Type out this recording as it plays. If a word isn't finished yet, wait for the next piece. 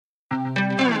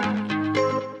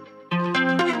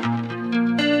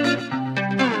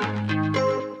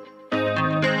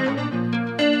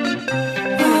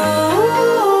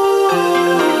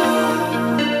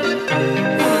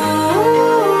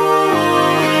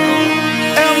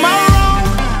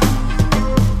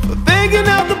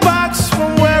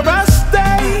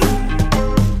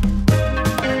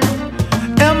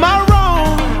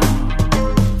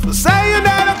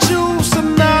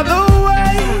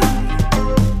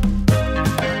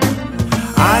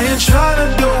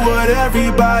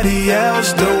everybody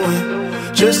else doing,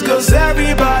 just cause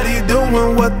everybody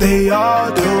doing what they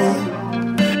all do.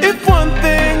 If one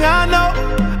thing I know,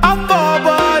 I fall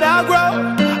but I grow.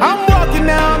 I'm walking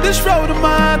down this road of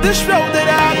mine, this road that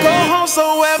I go home.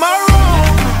 So am I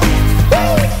wrong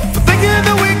for thinking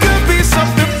that we could be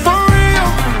something for real?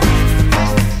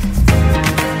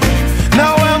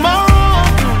 Now am I wrong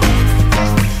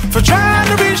for trying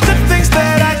to reach the things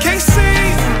that I can't see?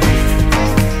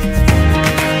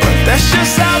 But that's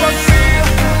just how I feel.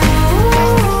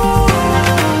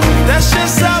 That's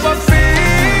just how I feel.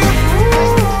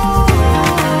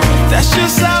 That's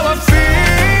just how I feel.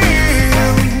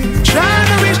 Trying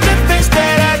to reach the things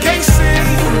that I can't see.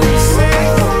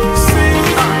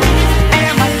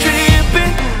 Am I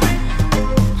tripping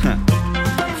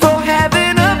for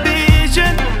having a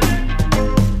vision?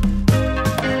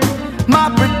 My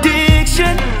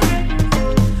prediction,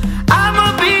 I'ma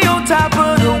be on top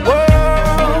of the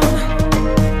world.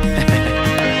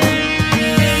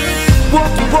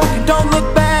 Walk and don't look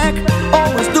back.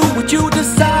 Always do what you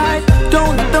decide.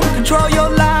 Don't let them control your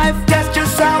life. That's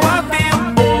just how I feel.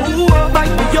 Oh, fight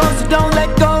for yours, so don't let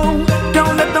go.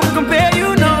 Don't let them compare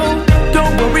you, no.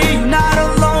 Don't worry, you're not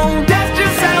alone. That's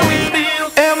just how we feel.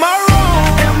 Am I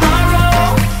wrong? Am I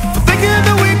wrong? For thinking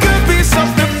that we could be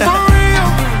something for real?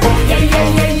 Oh yeah,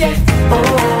 yeah, yeah, yeah. Oh,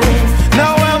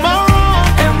 Now am I wrong?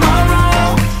 am I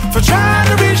wrong? For trying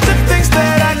to reach the things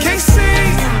that I can't see?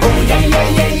 Oh yeah, yeah,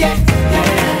 yeah, yeah, yeah.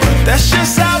 That's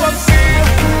just how I feel.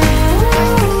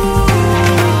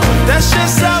 That's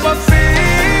just how I feel.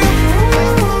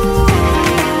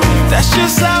 That's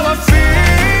just how I feel.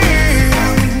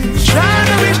 Trying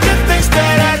to reach the things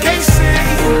that I can't see.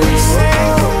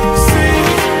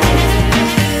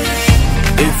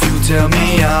 If you tell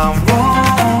me I'm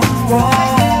wrong,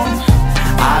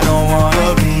 I don't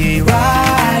wanna be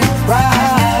right.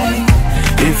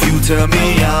 If you tell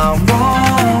me I'm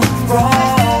wrong,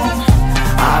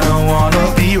 I don't wanna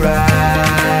be right.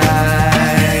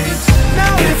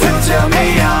 If you tell me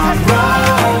I'm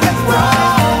wrong,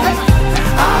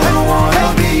 I don't wanna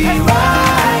be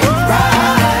right.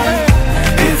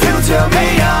 If you tell me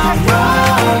I'm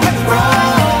wrong,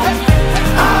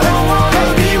 I don't wanna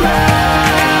be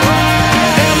right.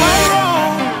 Am I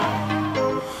wrong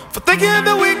for thinking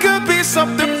that we could be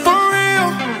something for real?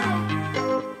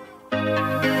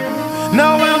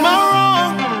 Now am I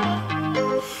wrong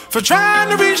for trying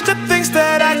to reach the things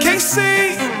that I can't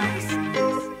see?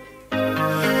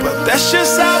 But that's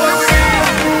just how I feel.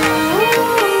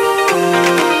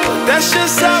 That's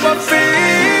just how I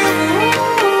feel.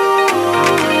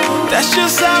 That's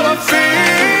just how I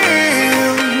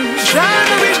feel. Trying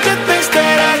to reach the things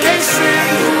that I can't see.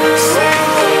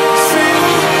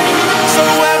 So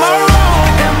am I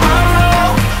wrong? Am I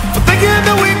wrong? For thinking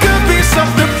that we could be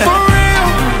something for real?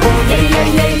 Oh yeah,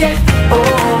 yeah, yeah, yeah. Oh,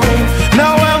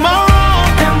 Now am I wrong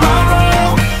am I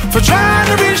wrong? for trying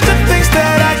to reach the things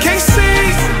that I can't see?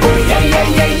 Oh yeah, yeah,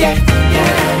 yeah, yeah,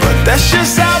 yeah. But that's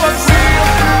just how I feel.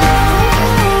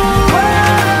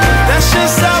 That's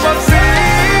just how I feel.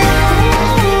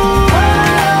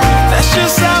 That's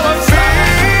just how I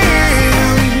feel.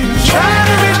 Trying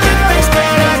to reach the things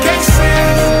that I can't see.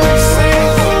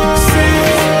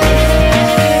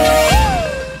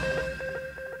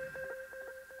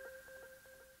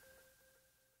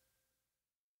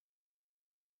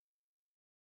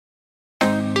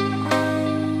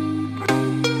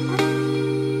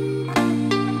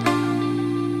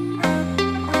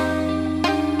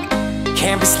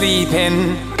 Can't be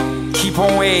sleeping, keep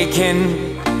on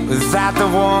waking without the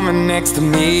woman next to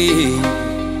me.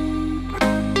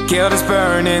 Guilt is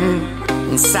burning,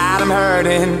 inside I'm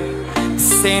hurting.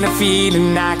 This ain't a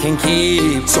feeling I can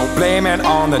keep. So blame it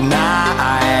on the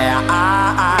night.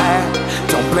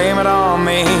 Don't blame it on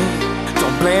me.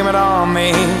 Don't blame it on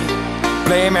me.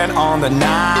 Blame it on the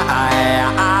night.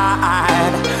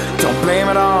 Don't blame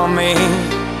it on me.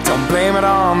 Don't blame it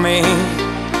on me.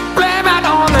 Blame it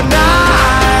on the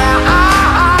night.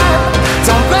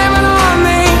 Don't blame it on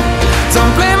me.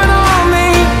 Don't blame it on me.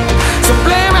 So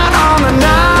blame it on the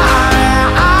night.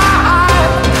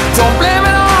 Don't blame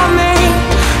it on me.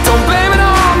 Don't blame it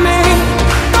on me.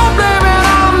 Don't blame it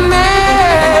on me.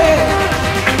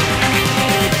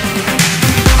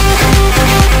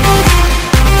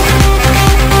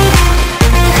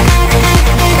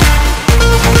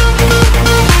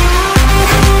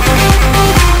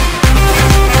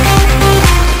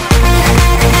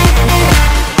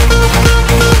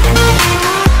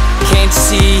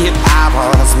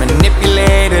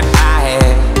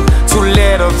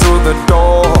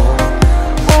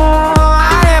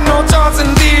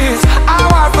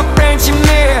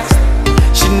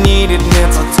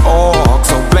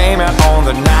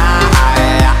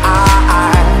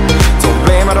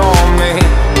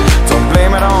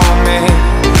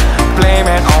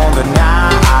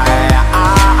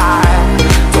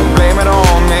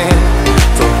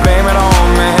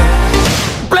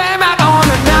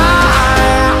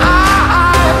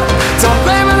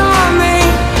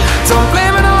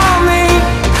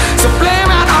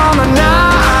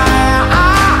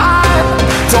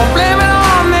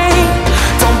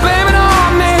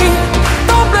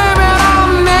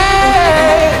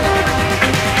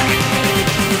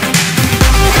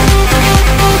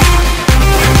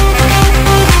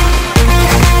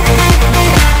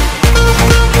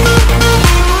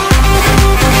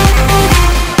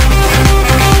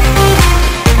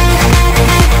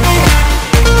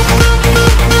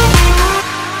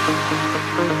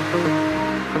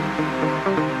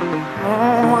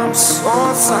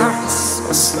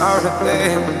 sorry,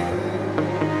 baby.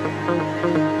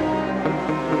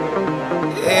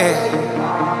 Yeah.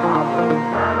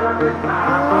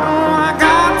 Oh, I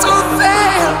got to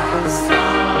feel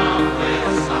something.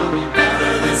 I'll be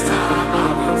better this time. I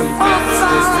will be better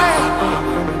this time.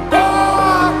 Oh,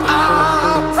 I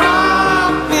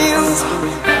promise. I'll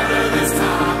be better this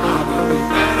time. I will be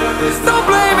better this time. Don't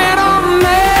blame it on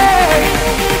me.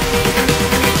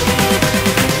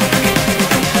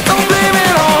 Don't blame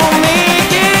it on me.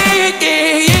 Yeah, yeah, yeah.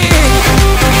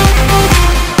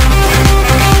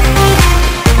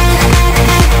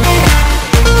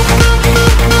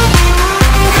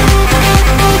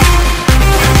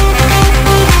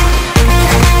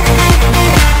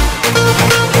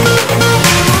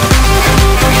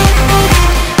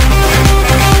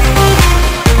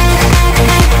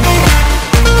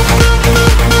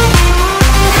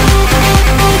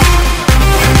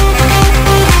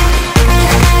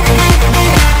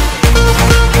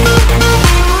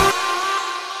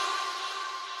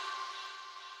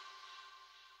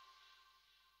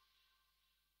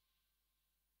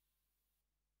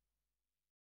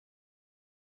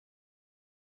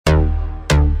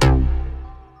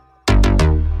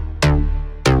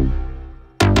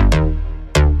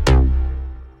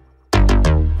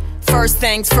 First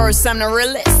things first, I'm the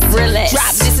realest.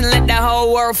 Drop this and let the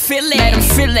whole world feel it. Let them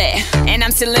feel it. And I'm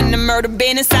still in the murder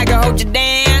business. I can hold you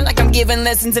down like I'm giving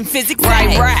lessons in physics.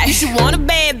 Right. You should want a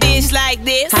bad bitch like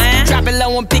this. Drop it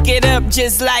low and pick it up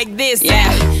just like this.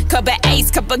 Yeah. Cup of Ace,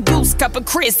 cup of Goose, cup of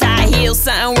Chris. High heels,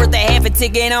 something worth a half a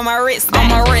ticket on my wrist.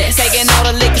 Taking all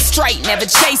the liquor straight, never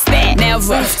chase that.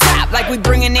 Never top like we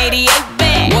bringing 88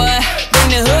 back. What? Bring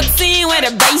the hooks in where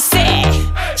the bass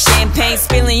at. Champagne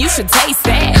spilling, you should taste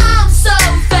that. I'm so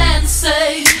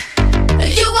fancy.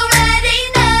 You already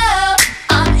know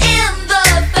I'm in the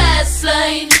fast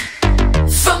lane.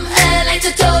 From LA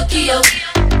to Tokyo,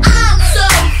 I'm so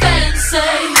fancy.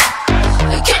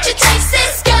 Can't you taste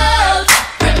this gold?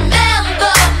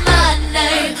 Remember my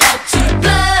name, hard to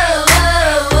blow.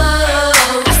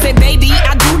 I said, baby,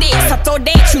 I do this. I thought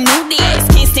that you knew this.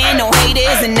 Can't stand no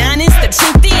haters and honest. The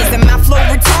truth is that my flow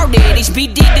retarded.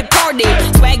 HBD departed.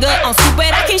 Swagger on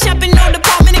stupid. I can't shop in no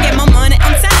department to get my money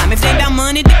on time. If they about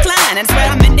money, decline. That's why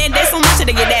I'm in that day so much to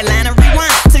get that line of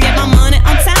rewind. To get my money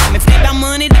on time. If they about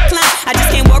money, decline. I just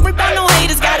can't worry about no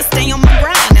haters. Gotta stay on my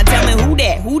grind. Now tell me who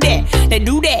that? They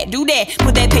do that.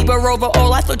 Put that paper over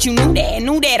all. I thought you knew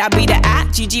that. I be the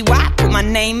I-G-G-Y. Put my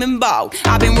name in bold.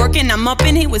 I've been working. I'm up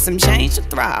in here with some change to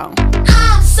throw.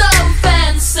 I'm so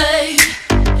fancy.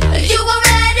 You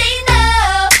already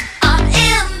know I'm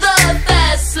in the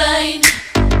fast lane.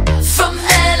 From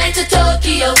LA to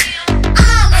Tokyo,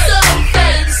 I'm so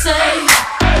fancy.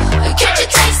 Can't you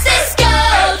taste this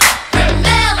gold?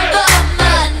 Remember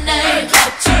my name,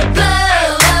 hard to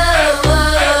blow.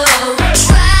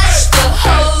 Trash the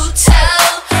hotel.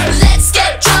 Let's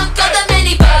get drunk on the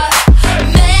minibar.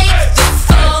 Make the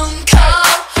phone call.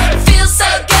 Feel so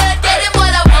good, getting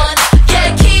what I want. Yeah,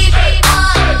 keep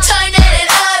on turning it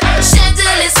up.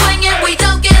 Chandelier swinging, we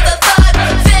don't give a fuck.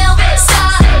 Film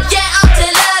star, yeah, I'm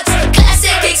deluxe.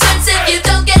 Classic, expensive, you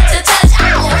don't get to touch.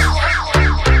 Ow.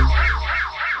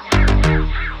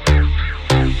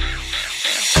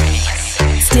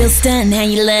 Still stunned how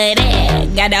you love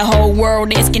that. Got the whole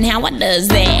world asking how I does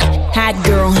that. Hot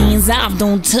girl, hands off,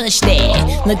 don't touch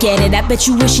that. Look at it, I bet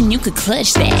you wishing you could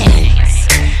clutch that.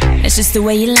 That's just the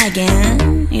way you like it, huh?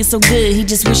 It's so good, he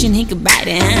just wishing he could bite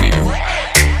it, huh?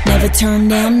 Never turn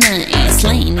down nothing.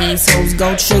 Slaying these hoes,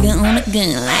 go trigger on a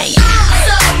gun like I'm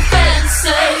so fancy.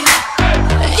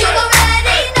 You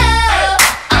already know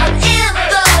I'm in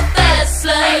the fast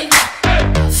lane.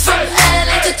 From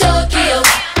LA to Tokyo,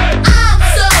 I'm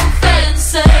so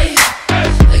fancy.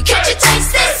 Can't you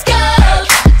taste this gold?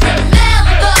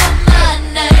 Remember my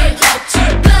name, hard to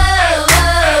blow.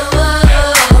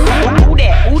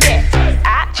 who that?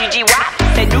 I-G-G-Y.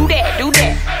 They do that.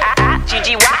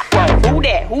 I-G-G-Y. Who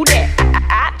that?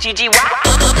 I-G-G-Y.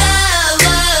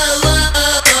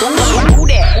 Who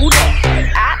that?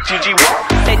 I-G-G-Y.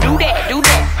 They do that.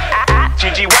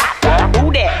 I-G-G-Y.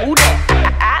 Who that?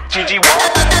 I-G-G-Y.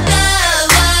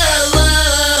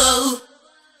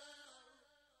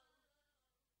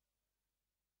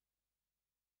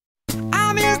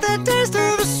 I miss the taste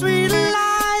of the sweet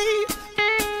life.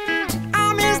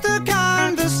 I miss the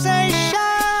conversation.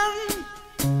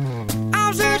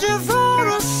 I'm searching for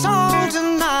a song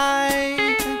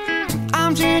tonight.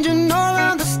 I'm changing all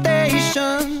of the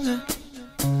stations.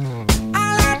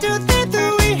 I like to think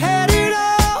that we had it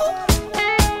all.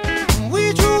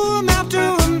 We drew a map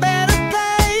to a better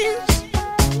place.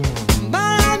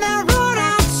 But on that road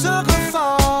I took a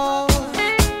fall.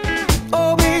 Oh,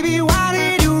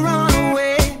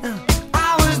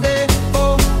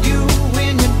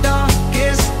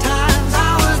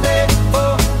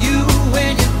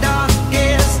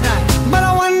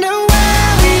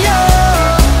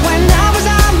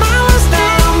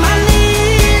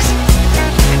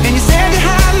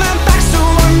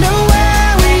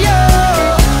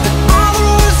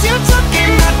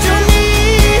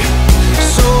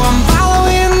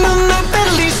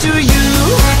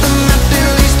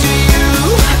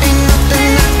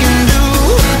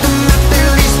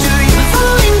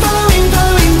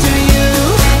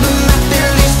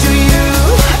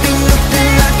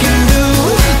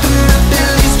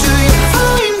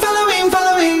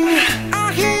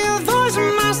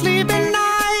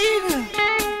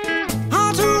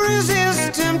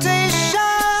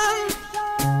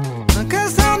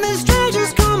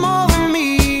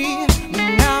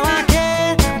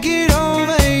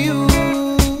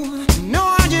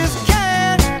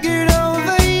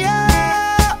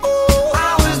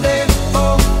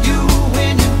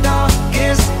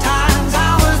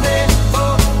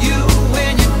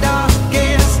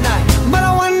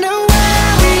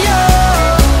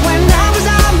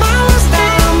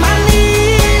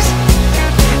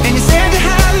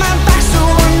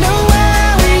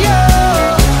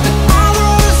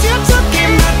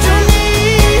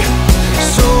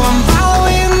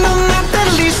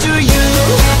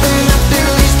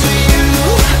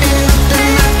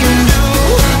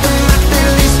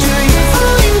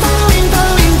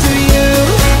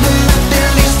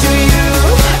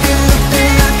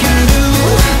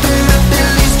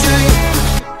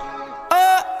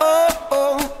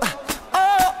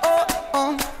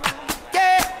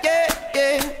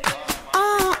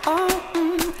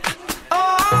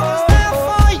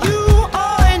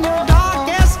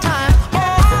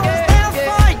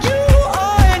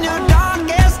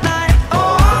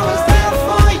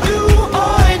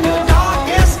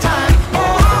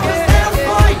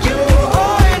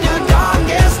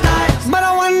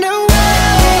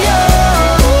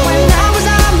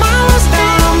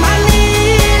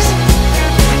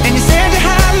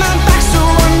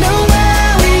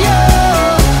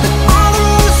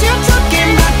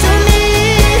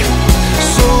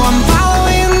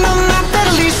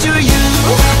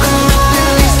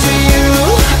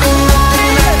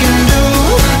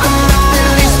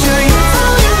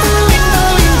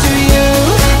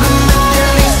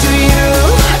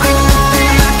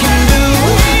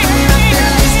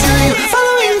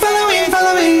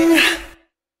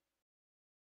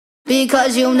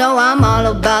 Because you know I'm all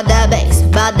about that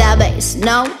bass,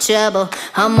 no trouble.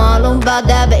 I'm all about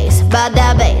that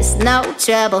bass, no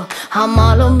trouble. I'm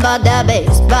all about that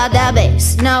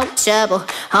bass, no trouble.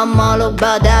 I'm all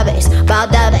about that bass,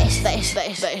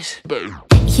 bass.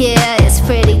 Yeah, it's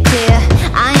pretty clear,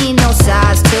 I ain't no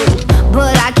size 2,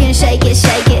 but I can shake it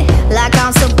like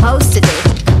I'm supposed to do.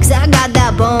 Cause I got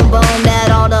that boom boom that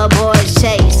all the boys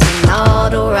chasing, all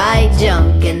the right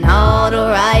junk in all the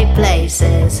right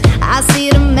places. I see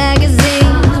the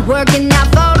magazines working out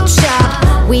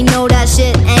Photoshop. We know that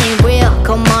shit ain't real,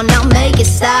 come on now make it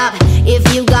stop.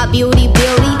 If you got beauty,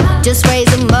 just raise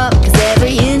them up. Cause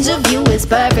every inch of you is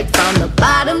perfect from the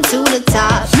bottom to the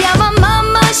top. Yeah, my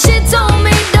mama, she told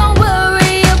me don't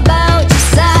worry about your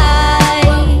size.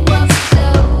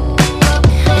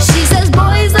 She says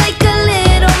boys like a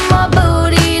little more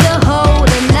booty to hold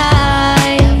a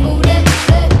knife.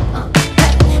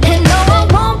 And no, I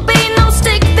won't be no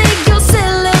stick figure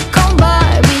silicone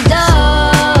Barbie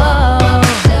doll.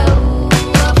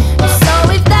 So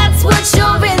if that's what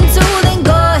you're into, then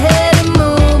go ahead and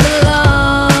move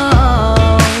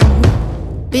along.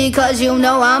 Because you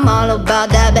know I'm all about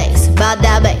that bass,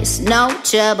 no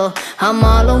trouble. I'm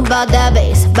all about that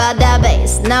bass,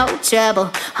 no trouble.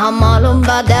 I'm all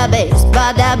about that bass,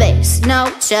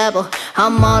 no trouble.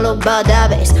 I'm all about that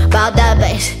bass.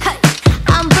 Hey,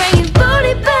 I'm bringing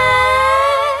booty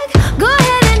back. Go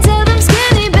ahead and tell them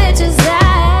skinny bitches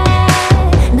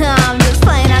that. No, I'm just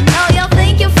playing, I know y'all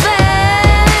think you're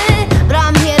fat, but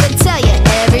I'm here to tell you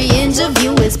every inch of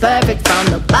you is perfect from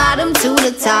the bottom to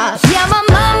the top. Yeah, my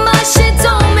mama, she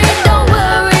told me don't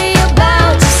worry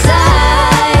about your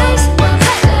size.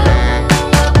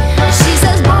 She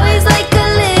says boys like a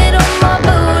little more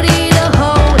booty to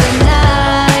hold a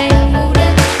knife.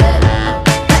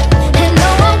 And no,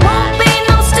 I won't be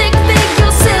no stick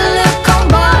figure silicone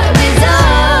Barbie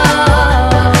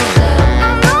doll.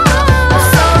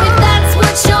 So if that's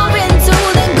what you're into,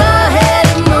 then go ahead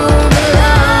and move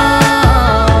along.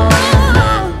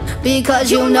 Because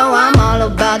you know I'm all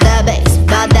about that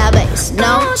bass,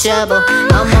 no trouble.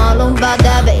 I'm all about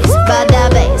that bass,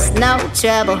 no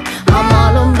trouble. I'm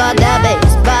all about that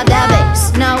bass,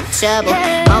 no trouble.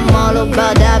 I'm all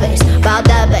about that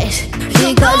bass,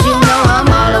 because you know I'm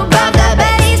all about that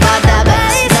bass,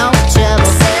 no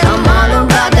trouble. I'm all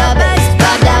about that bass,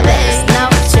 no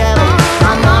trouble.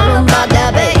 I'm all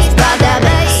about that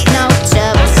bass, no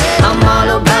trouble. I'm all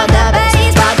about that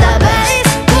bass,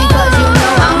 because you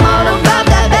know I'm all about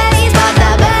that bass,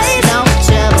 no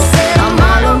trouble. I'm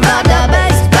all about that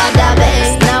bass,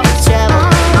 no trouble.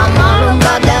 I'm all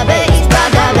about that bass,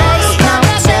 no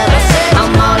trouble.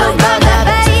 I'm all about that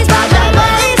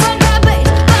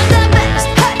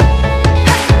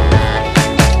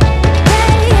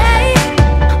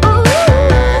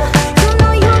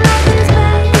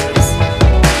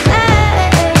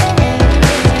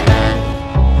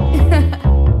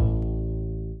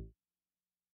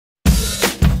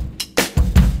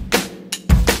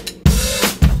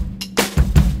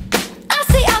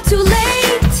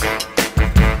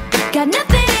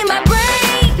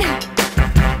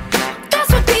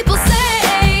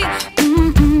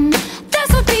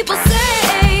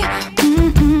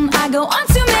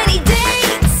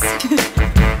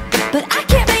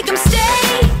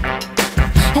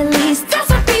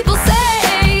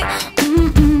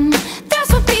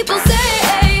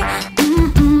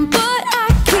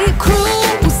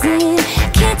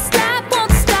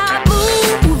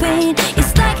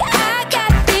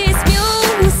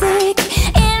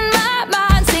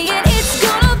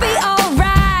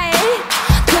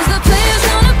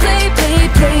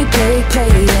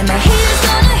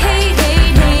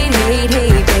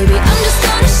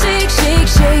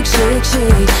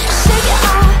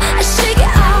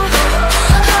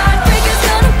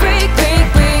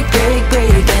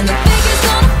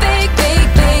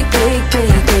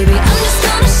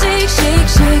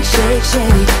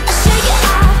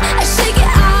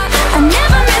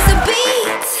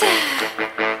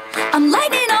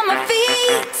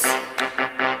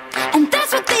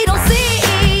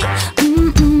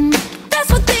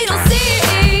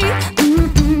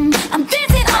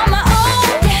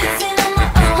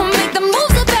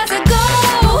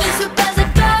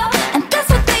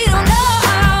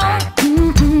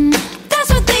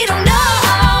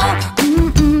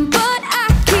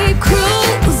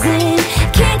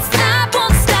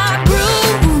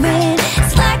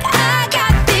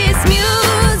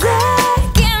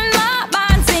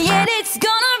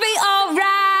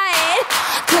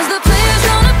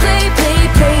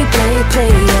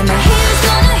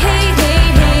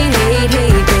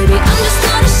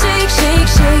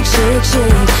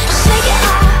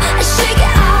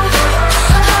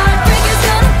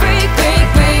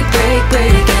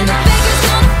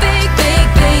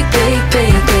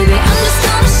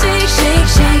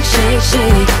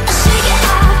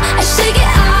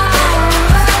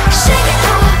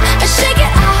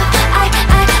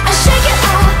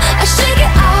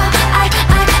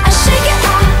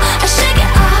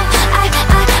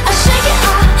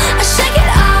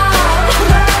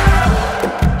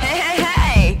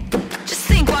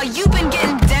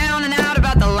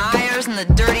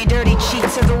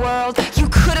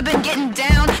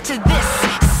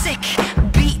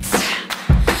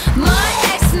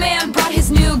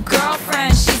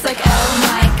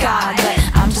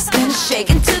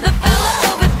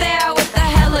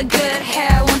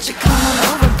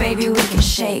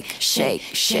shake, shake,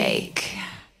 shake.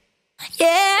 Yeah,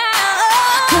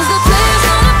 'cause the players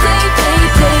gonna play, play,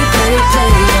 play, play,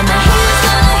 play, and my haters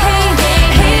gonna hate,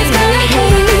 hate, hate,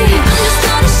 hate, hate. I'm just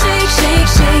gonna shake, shake,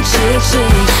 shake, shake,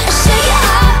 shake. I shake it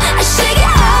off, I shake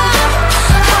it off.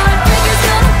 Heartbreakers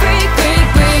gonna break, break,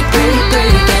 break, break,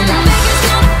 break, and the fakers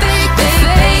gonna fake, fake,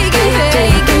 fake,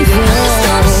 fake, fake. I'm just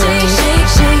gonna shake, shake,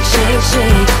 shake, shake,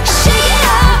 shake. I shake it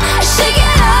off, I shake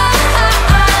it off.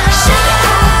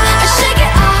 I shake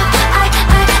it off, I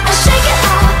shake it off. I shake it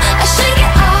off, I shake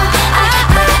it off.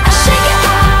 I shake it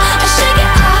off, I shake it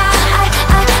off. I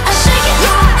shake it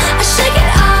off, I shake it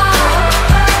off.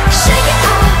 Shake it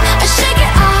off, I shake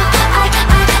it off.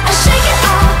 I shake it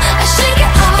off, I shake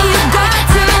it off. You got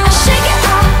to. I shake it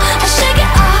off, I shake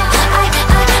it off.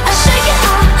 I shake it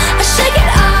off, I shake it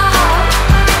off.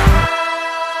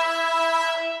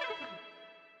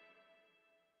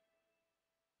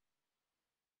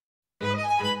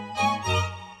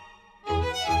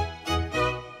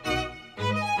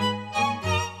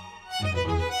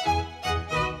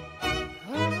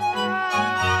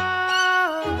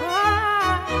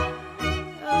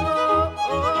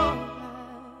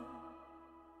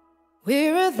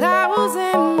 We're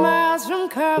 1,000 miles from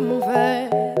comfort.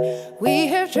 We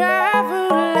have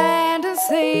traveled land and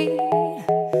sea,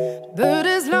 but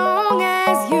as long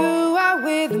as you are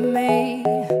with me,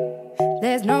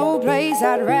 there's no place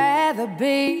I'd rather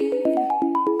be.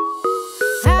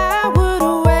 I would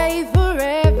away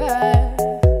forever,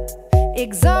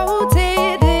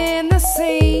 exalted in the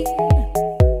sea.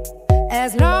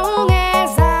 As long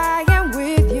as I am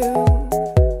with you,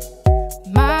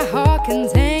 my heart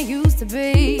continues to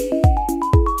beat.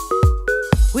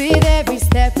 With every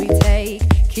step we take,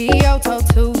 Kyoto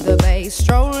to the bay,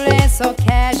 strolling so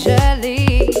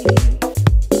casually.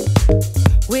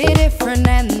 We're different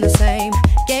and the same,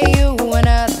 gave you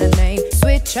another name,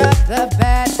 switch up the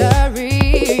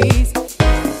batteries.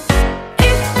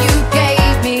 If you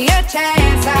gave me a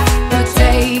chance, I would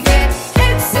take it.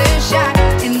 It's a shot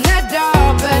in the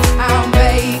dark, but I'll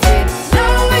make it.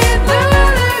 Knowing the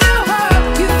little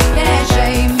hope you can't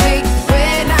shame me.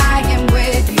 When I am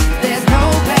with you, there's no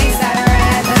place I'd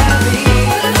rather be.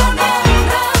 No, no,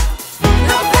 no,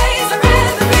 no place I'd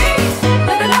rather be.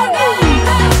 No, no, no,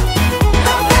 no,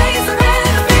 no place I'd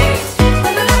rather be. No,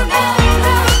 no, no,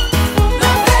 no,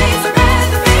 no place I'd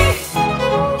rather be.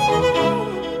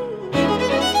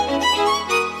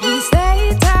 We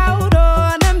set out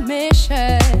on a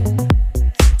mission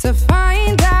to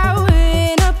find our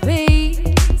inner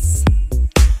peace,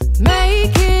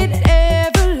 make it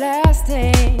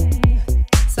everlasting,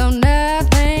 so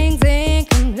nothing's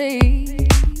incomplete.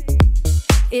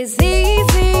 It's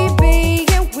easy being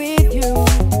with you,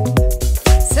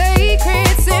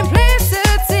 sacred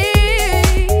simplicity.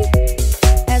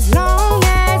 As long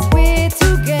as we're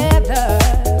together,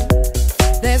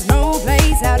 there's no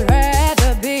place I'd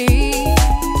rather be.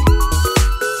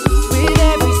 With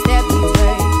every step we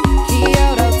take,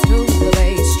 Kyoto to the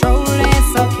bay, strolling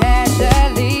so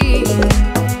casually.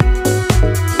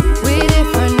 We're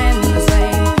different and the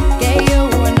same, gave you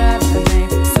another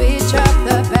name, switch up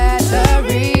the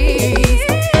batteries.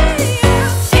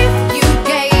 If you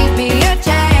gave me a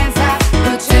chance, I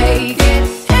would take it.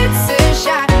 It's a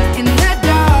shot in the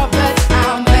dark, but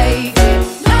I'll make it.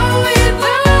 Knowing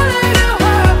the little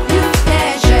hope you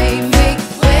can't shame me.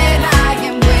 When I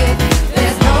am with you,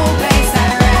 there's no place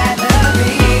I'd rather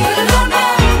be. No, no,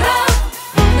 no,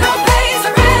 no place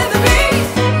I'd rather be.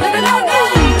 No, no, no,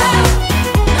 no,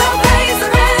 no place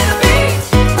I'd rather be.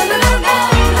 No, no, no,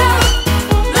 no,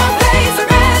 no place I'd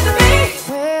rather be.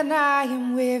 When I am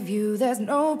with you, there's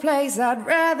no place I'd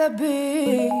rather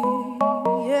be.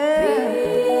 Yeah.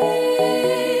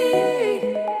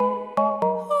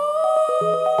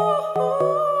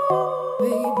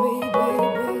 Baby, baby,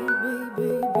 baby,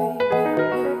 baby.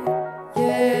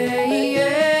 Yeah,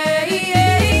 yeah,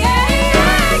 yeah, yeah.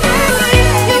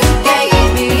 You gave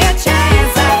me a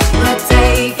chance, I would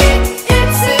take it.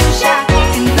 It's a shot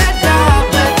in the dark,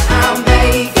 but I'll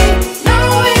make it.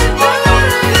 Knowing the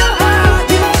little heart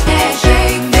you can't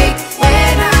shake me.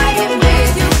 When I am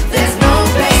with you, there's no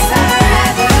place I'd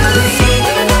rather be.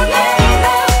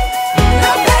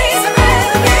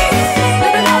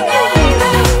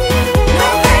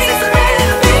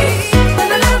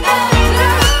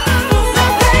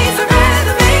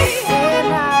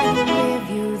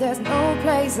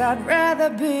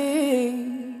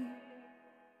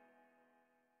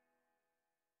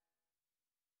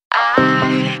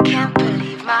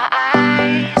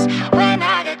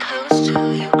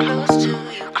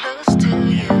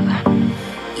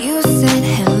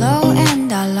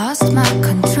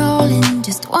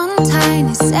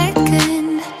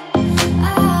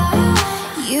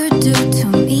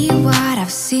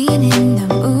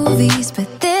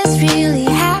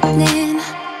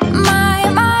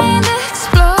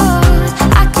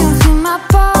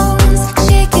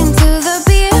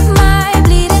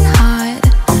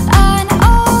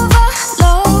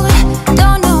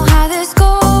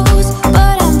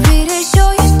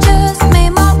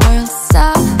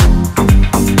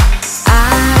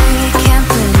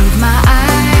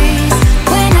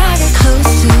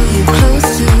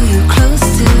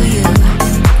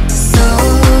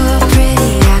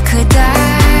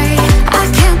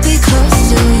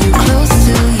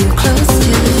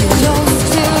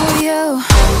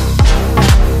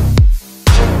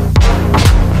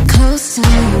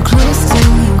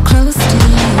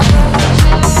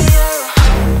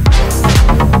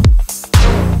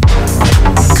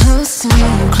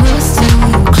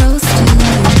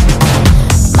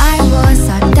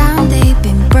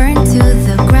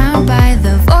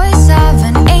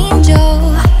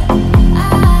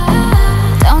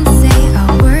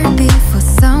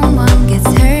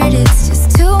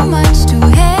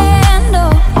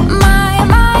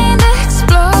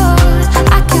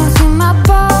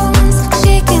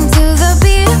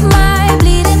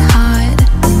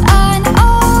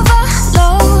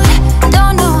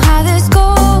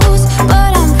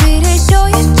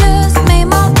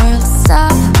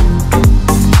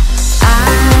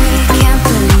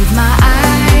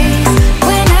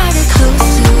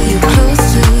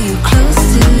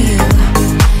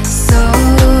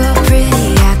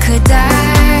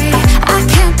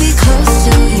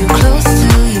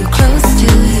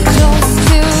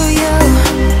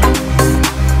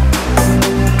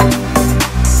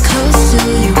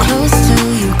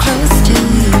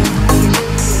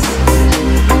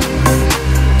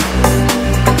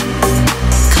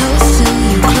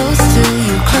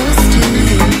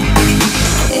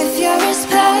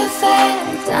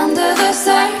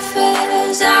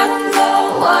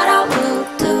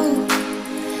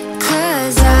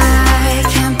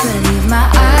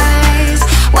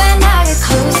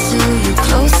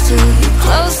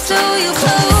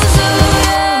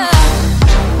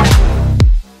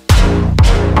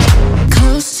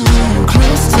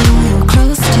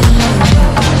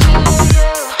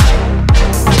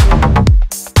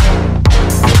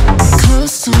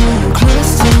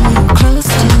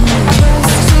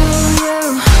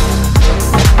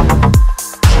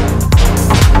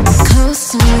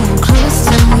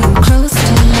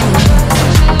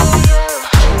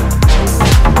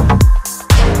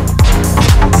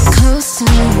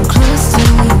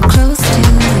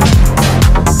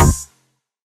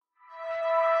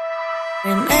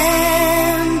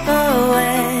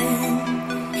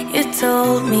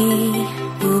 told me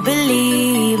you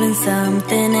believe in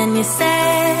something, and you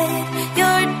said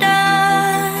you're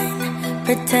done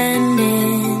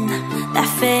pretending that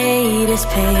fate is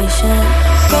patient.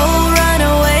 Go run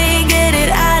away, get it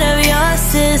out of your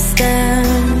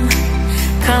system.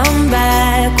 Come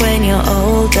back when you're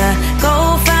older.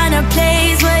 Go find a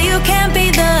place where you can't be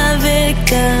the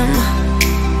victim,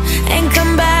 and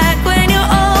come back when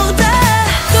you're older.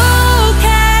 Go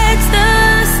catch the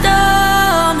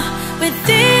storm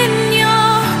within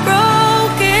your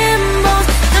broken bones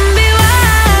and be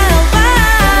wild,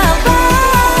 wild,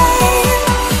 wild,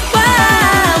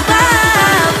 wild,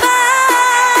 wild, wild.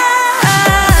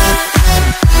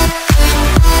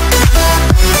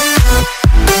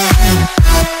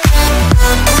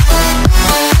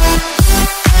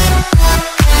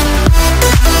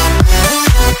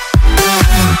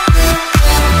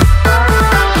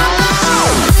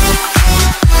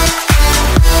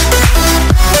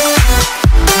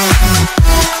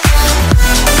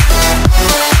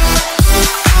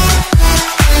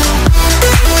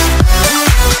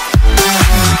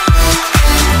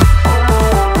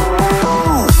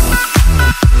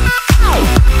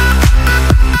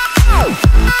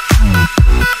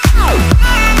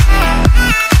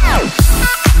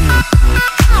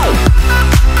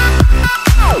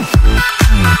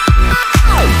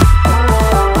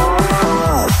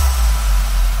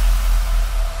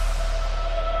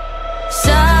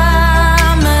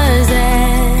 Summer's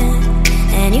end,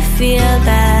 and you feel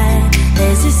that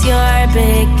this is your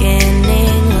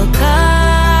beginning. Well,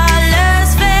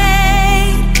 colors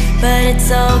fade, but it's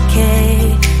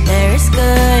okay. There is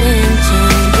good in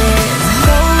changes.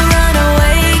 Go run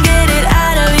away, get it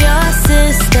out of your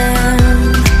system.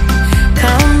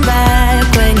 Come back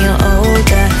when you're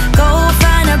older. Go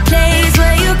find a place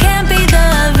where you can't be the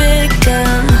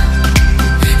victim,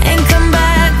 and come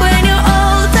back when you're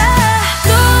older.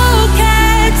 Go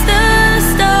catch the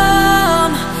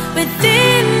storm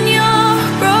within your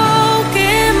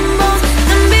broken bones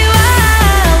and be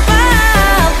wild,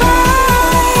 wild, wild,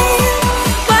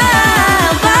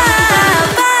 wild, wild, wild.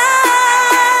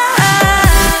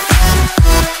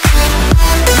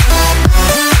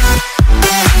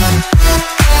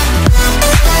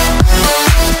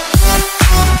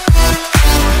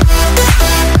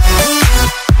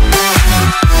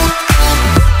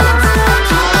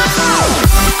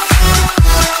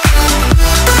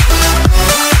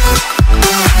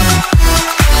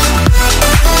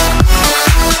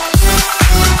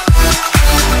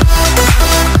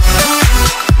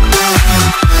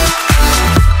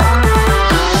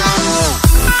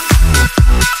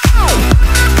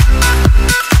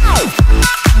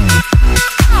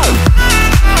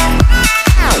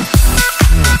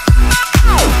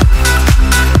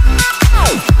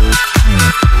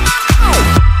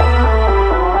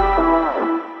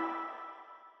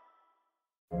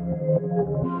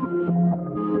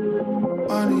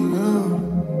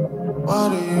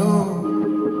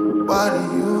 Why do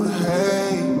you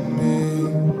hate me?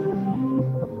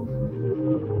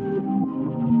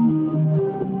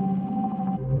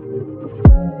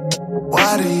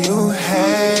 Why do you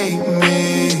hate me?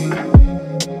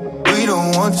 We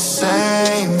don't want the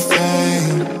same thing.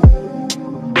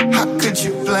 How could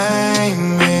you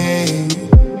blame me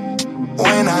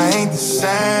when I ain't the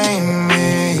same me?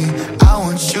 I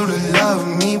want you to love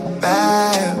me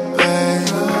back, babe.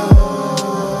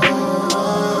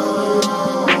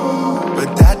 But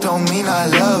that don't mean I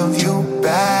love you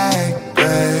back,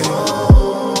 babe.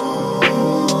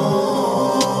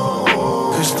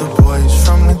 'Cause the boys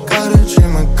from the gutter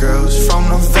dream of girls from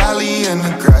the valley, and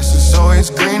the grass is always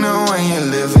greener when you're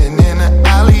living in an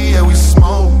alley. Yeah, we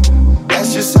smoke,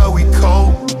 that's just how we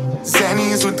cope.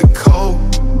 Xannies with the coke,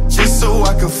 just so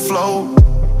I could float.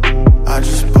 I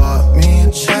just bought me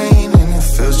a chain and it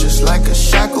feels just like a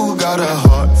shackle. Got a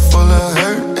heart full of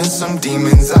hurt and some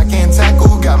demons I can't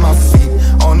tackle. Got my feet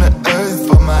on the earth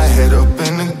but my head up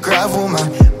in the gravel. My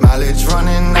mileage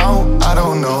running out, I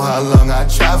don't know how long I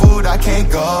traveled. I can't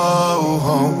go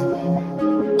home,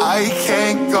 I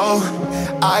can't go,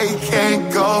 I can't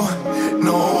go.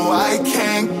 No, I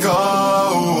can't go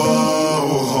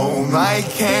home, I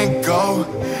can't go,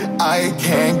 I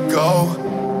can't go.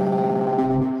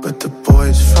 But the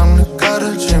boys from the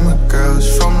gutter dream of girls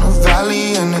from the valley,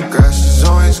 and the grass is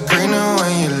always greener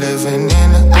when you're living in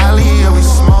an alley. Yeah, we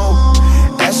smoke,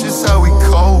 that's just how we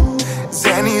cope.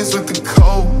 Xannies with the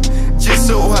coke, just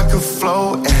so I could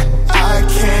float. And I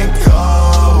can't go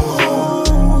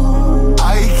home,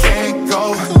 I can't go,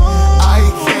 I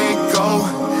can't go.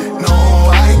 No,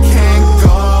 I can't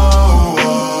go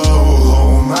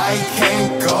home, I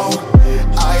can't go,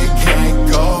 I can't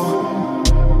go.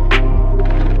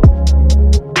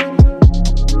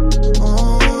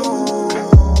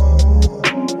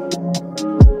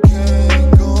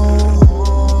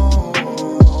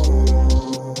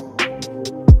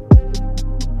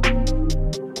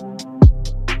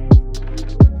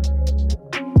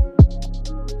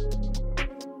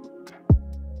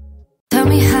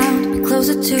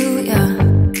 closer to ya.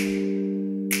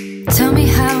 Tell me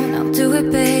how and I'll do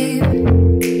it, babe.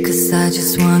 Cause I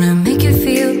just wanna make you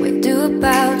feel what I do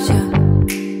about you.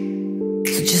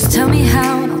 So just tell me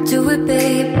how and I'll do it,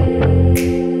 babe.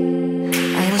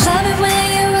 I love it when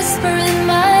you whisper in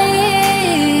my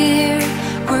ear,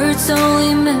 words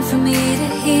only meant for me to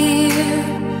hear.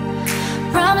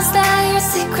 Promise that your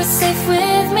secret's safe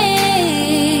with me.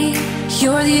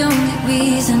 You're the only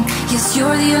reason, yes,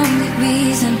 you're the only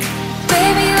reason.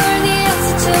 Baby, you're the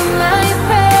answer to my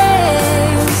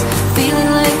prayers.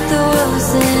 Feeling like the world's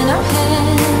in our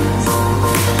hands.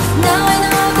 Now I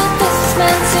know that this is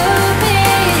meant to be.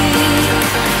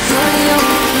 You're the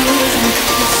only reason,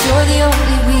 yes, you're the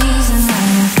only reason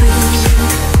I'm free.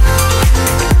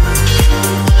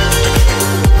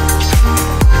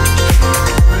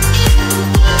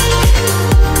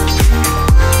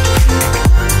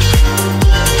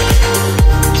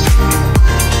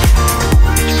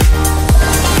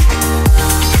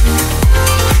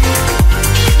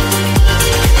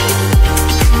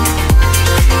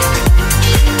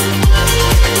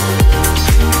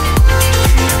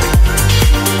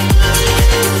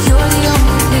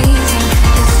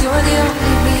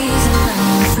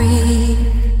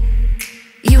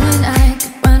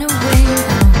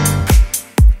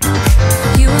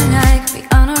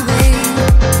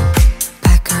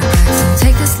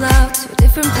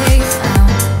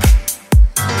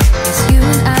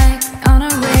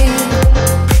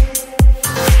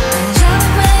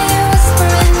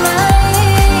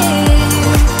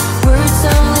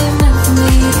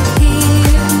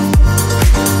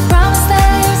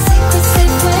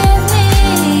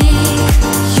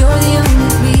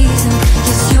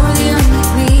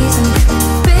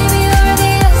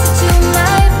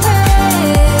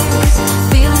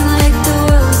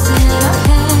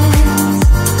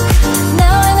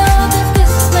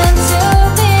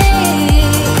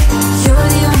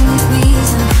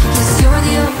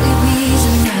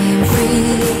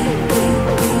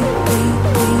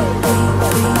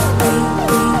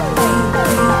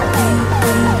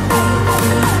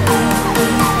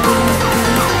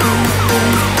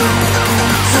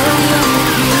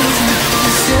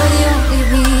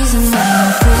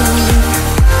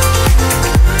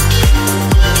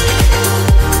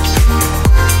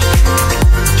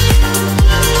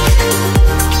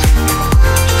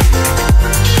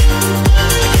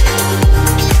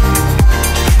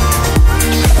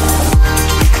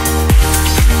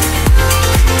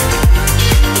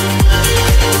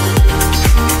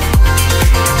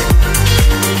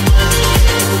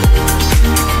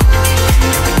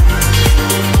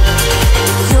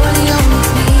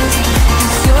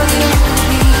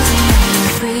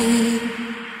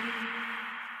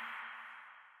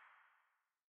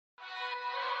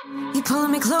 You're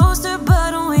pulling me closer,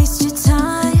 but don't waste your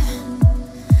time.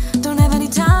 Don't have any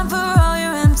time for all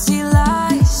your empty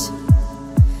lies.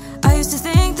 I used to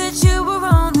think that you were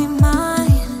only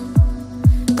mine,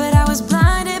 but I was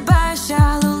blinded by a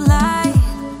shallow light.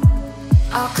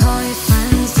 I'll call your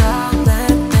friends, I'll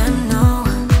let them know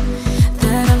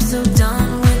that I'm so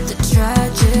done with the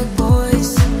tragic boys.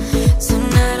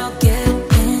 Tonight I'll get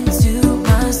into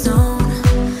my zone.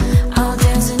 I'll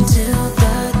dance until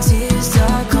the tears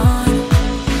are gone.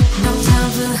 No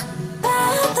time for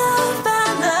bad love,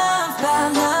 bad love, bad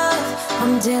love.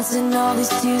 I'm dancing all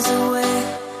these tears away.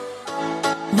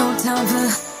 No time for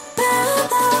bad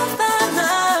love, bad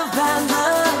love, bad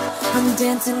love. I'm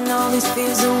dancing all these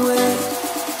fears away.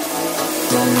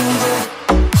 Don't need it.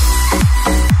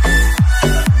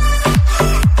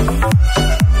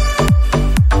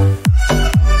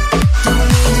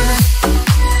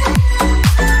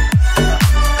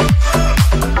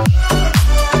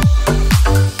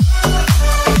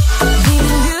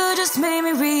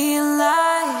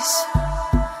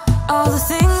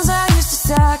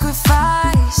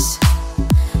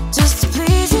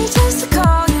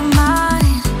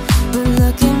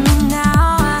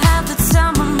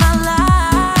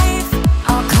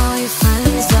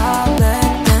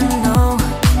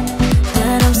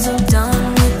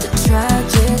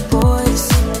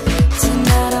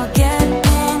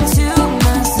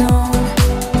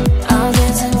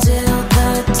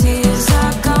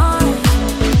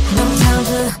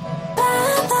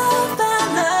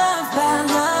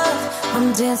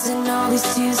 Dancing all these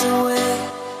tears away.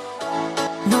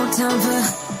 No time for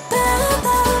bad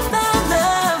love, bad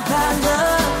love, bad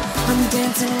love. I'm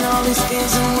dancing all these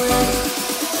fears away.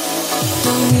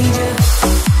 Don't need you.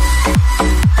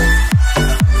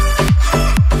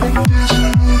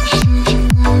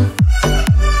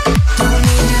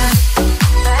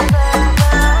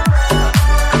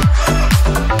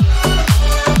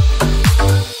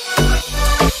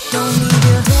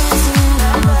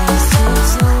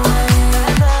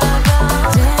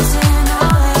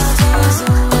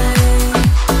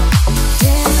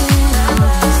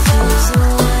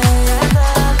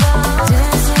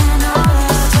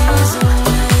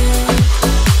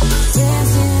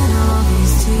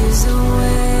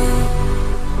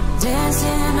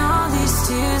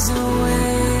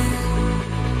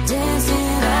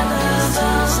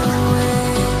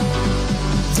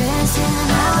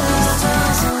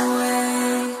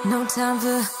 time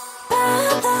for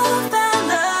bad love, bad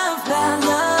love, bad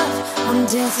love. I'm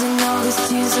dancing all these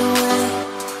tears away.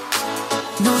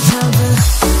 No time for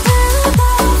bad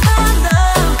love, bad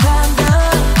love, bad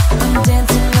love. I'm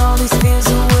dancing all these fears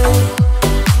away.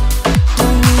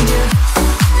 Don't need you.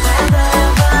 Bad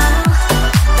love, bad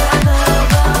love,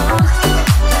 bad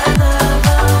love.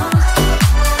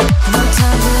 No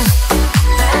time for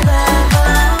bad love,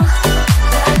 bad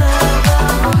love, bad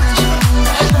love.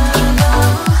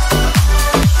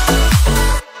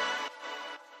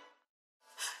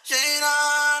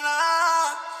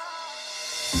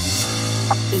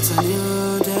 It's a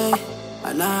new day,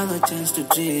 another chance to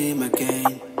dream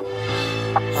again.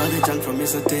 All the junk from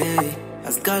yesterday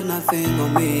has got nothing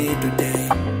on me today.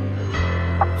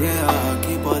 Yeah, I'll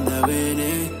keep on the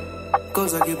winning,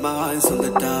 cause I keep my eyes on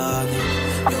the target.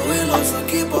 You will also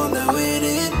keep on the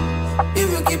winning, if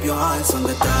you keep your eyes on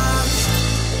the target.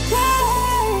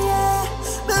 Yeah,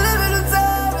 believe in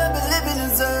yourself, believe in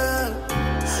yourself.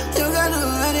 You can do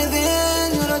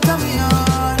anything, you're a champion.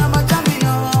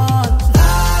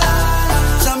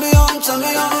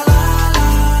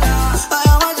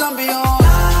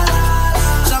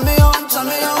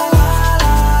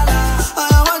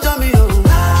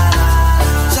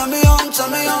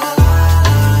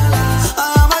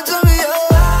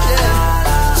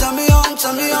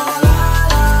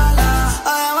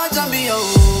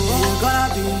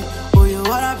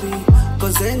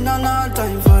 Ain't no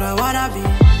time for a wannabe.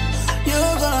 You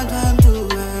got time to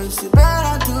rest, you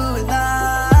better do it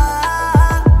now.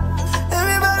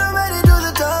 Everybody ready to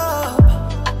the top,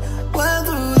 went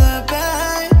through the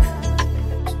pain.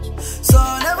 So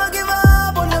never give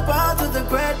up on your path to the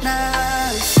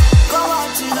greatness. Go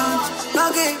watch it on,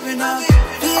 not giving up.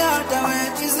 The other way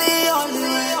is the only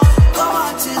way. Go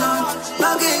watch it on,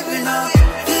 not giving up.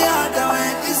 The other way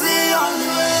is the only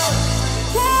way.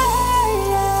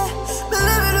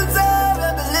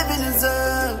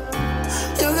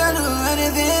 You can do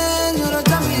anything, you're a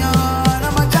champion,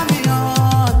 I'm a champion.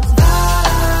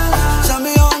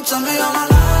 Champion, champion.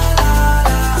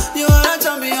 You're a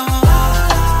champion.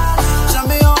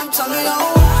 Champion, champion.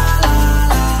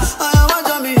 I am a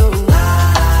champion.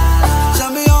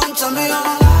 Champion, champion.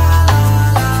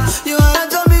 You're a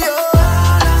champion.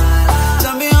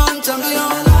 Champion,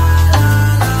 champion.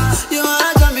 You're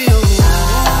a champion.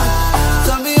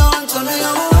 Champion, champion.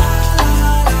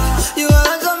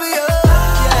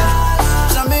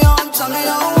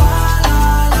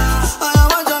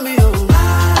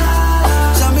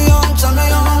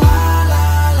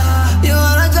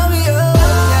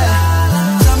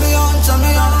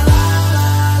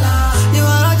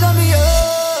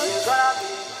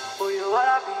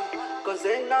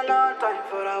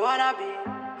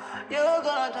 You're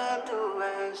gonna time to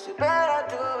rest, you better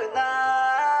do it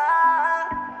now.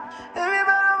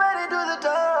 Everybody ready to the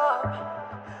top,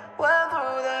 went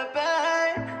through the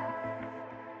pain.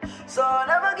 So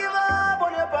never give up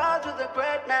on your path to the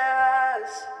greatness.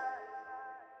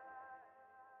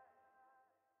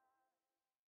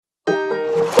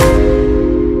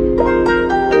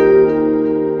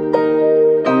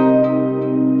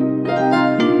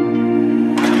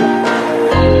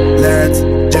 Let's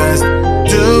just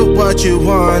do what you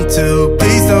want to.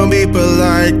 Please don't be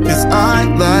polite, cause I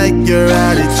like your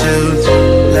attitude.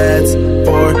 Let's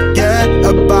forget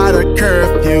about a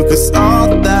curfew, cause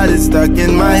all that is stuck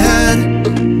in my head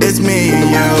is me and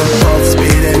you. Both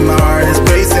speeding, my heart is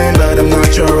racing, but I'm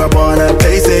not sure I wanna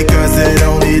face it, cause it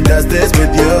only does this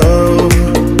with you.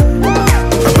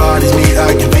 Our bodies meet,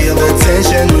 I can feel the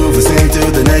tension, move us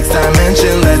into the next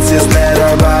dimension. Let's just let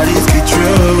our bodies be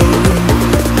true.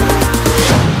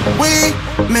 We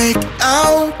make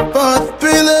out for the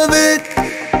thrill of it,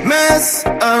 mess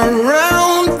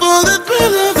around for the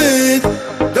thrill of it.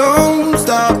 Don't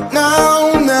stop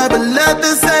now, never let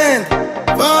this end.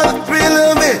 For the thrill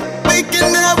of it, we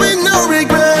can have it, no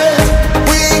regret.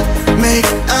 We make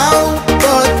out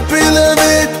for the thrill of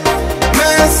it,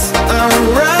 mess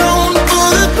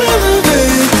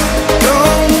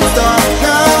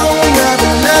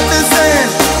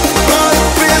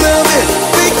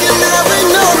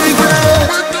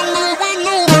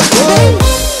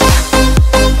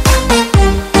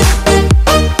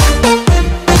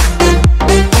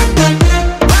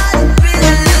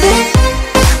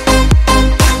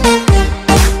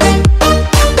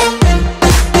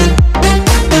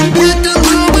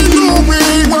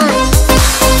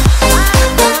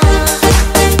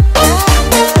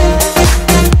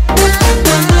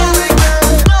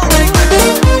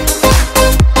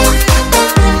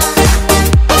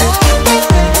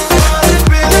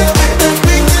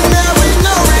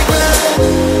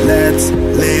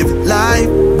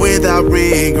without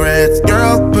regrets.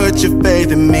 Girl, put your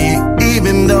faith in me,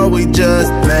 even though we just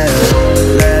met.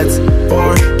 Let's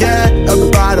forget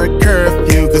about our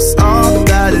curfew, cause all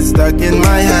that is stuck in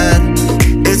my head.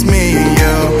 It's me and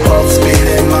you, both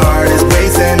speeding, my heart is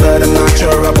racing, but I'm not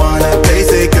sure I wanna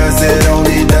face it, cause it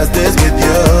only does this with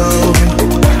you.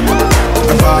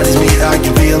 Our bodies meet, I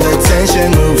can feel the tension,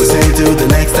 move us into the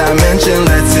next dimension.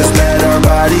 Let's just let our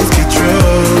bodies be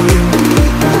true.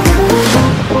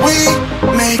 We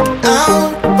make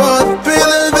out for the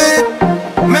thrill of it,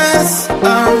 mess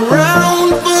around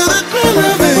for the thrill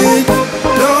of it.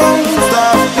 Don't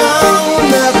stop now,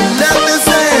 never let this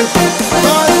end.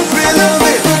 For the thrill of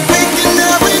it, we can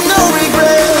have with no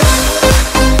regret.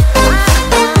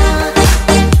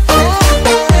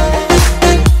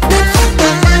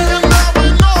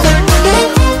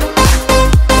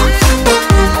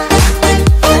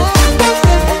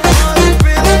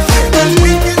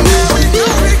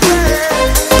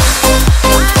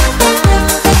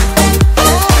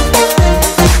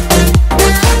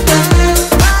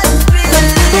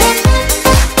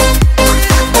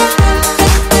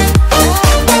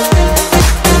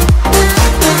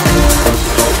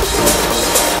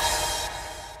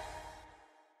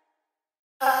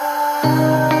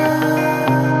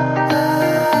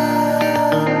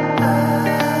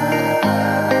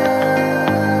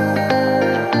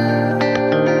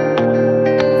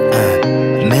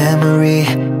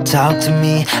 Talk to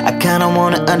me, I kinda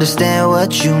wanna understand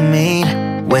what you mean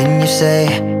when you say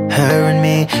her and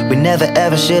me. We never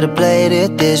ever should've played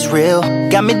it this real.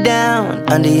 Got me down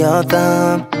under your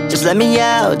thumb. Just let me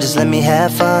out, just let me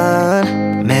have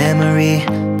fun. Memory,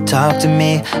 talk to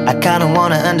me, I kinda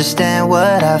wanna understand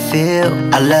what I feel.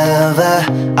 I love her,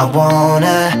 I want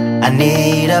her, I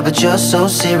need her, but you're so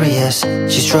serious.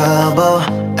 She's trouble,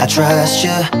 I trust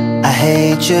you, I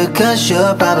hate you, cause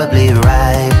you're probably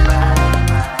right.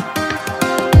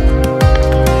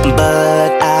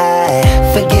 But I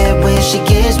forget when she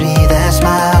gives me that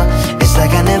smile. It's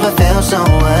like I never felt so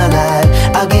alive.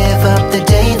 I'll give up the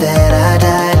day that I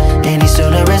died. Any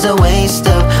sooner is a waste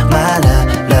of my love.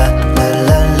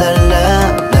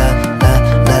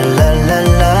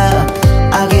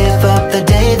 I'll give up the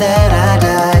day that I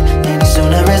died. Any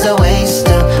sooner is a waste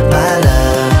of my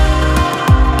love.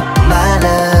 My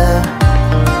love,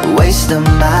 waste of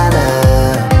my love.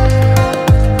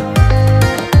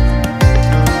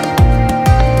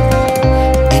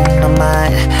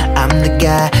 I'm the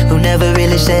guy who never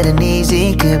really said an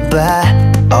easy goodbye.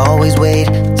 Always wait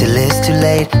till it's too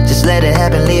late. Just let it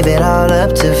happen, leave it all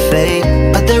up to fate.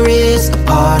 But there is a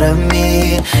part of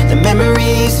me, the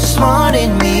memories are smart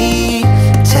in me,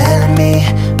 telling me,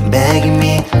 begging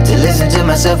me to listen to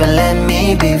myself and let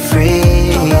me be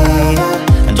free.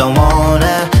 I don't want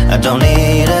her, I don't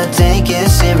need her, take it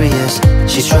serious.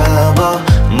 She's trouble,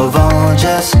 move on,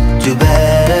 just do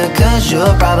better, cause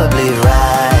you're probably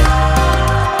right.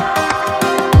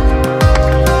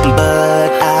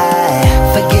 But I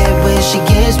forget when she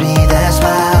gives me that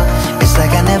smile. It's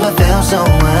like I never felt so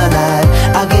alive.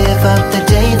 I'll give up the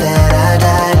day that I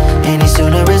died. Any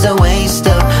sooner is a waste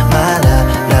of my love.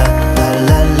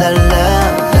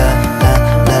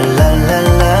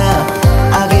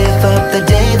 I'll give up the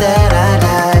day that I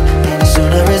died. Any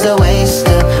sooner is a waste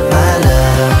of my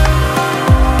love.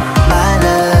 My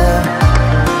love,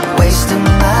 waste of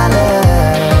my love.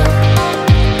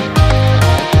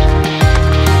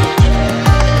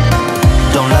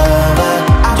 Don't love her,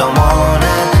 don't want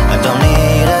her, I don't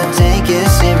need her, take it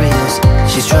serious.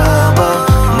 She's trouble,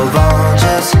 move on,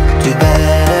 just do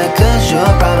better, cause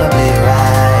you're probably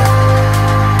right.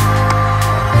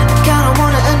 I kinda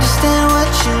wanna understand what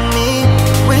you mean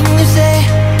when you say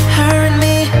her and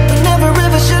me. We never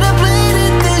ever should've played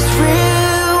it this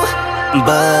real.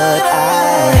 But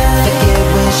I forget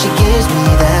when she gives me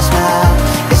that smile.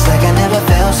 It's like I never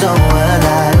felt so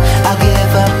alive. I'll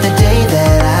give up the day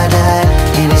that I died.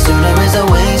 Any sooner is a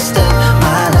waste of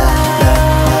my love.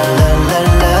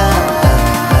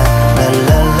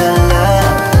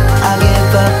 I'll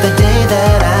give up the day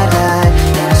that I died.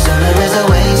 Any sooner is a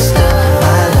waste of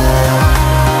my love.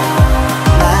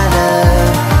 My love,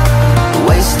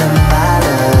 waste of my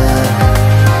love.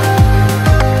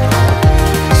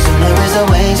 Sooner is a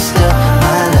waste of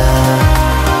my love.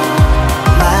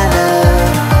 My love,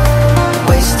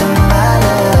 waste of my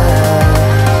love.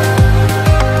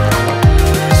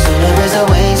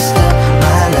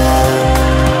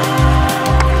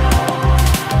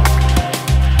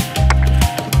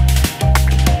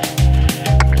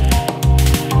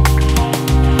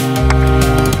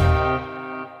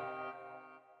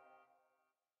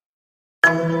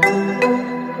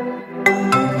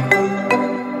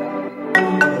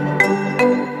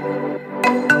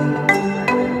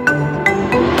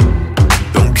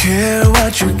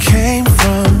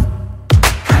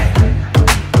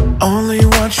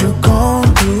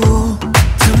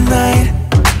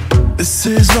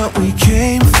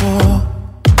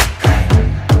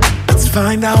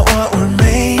 find out what we're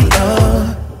made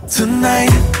of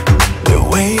tonight. The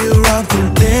way you rock the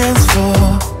dance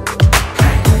floor,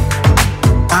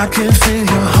 I can feel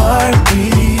your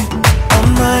heartbeat all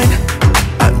night.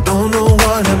 I don't know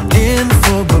what I'm in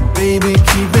for, but baby,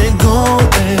 keep it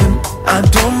going. I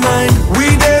don't mind.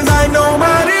 We dance like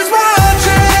nobody's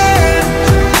watching.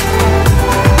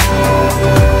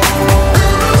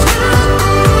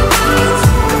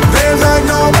 Dance like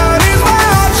nobody's watching.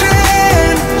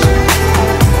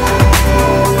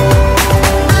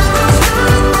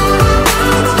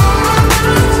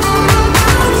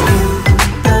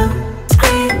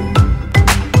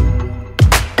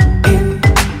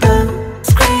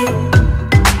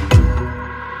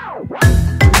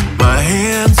 My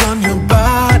hands on your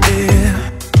body,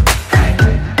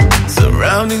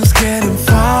 surroundings getting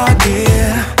foggy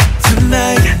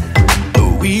tonight, but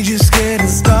we just getting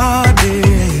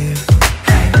started.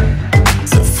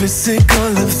 So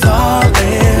physical and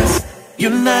flawless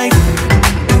unite,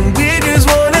 and we just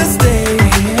wanna stay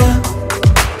here.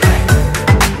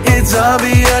 It's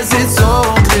obvious, it's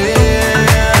all clear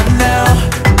now.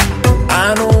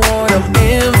 I know what I'm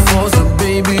in for, so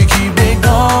baby, keep it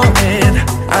going.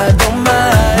 I don't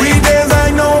mind. We dance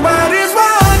like nobody's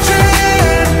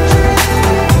watching.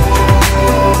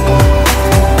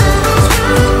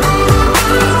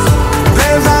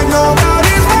 Dance like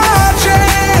nobody's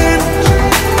watching.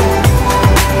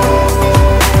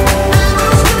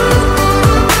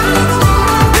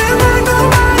 Dance like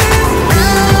nobody's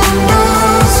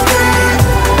scream.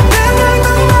 Dance like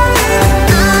nobody's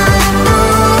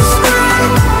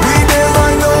scream. We dance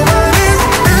like nobody's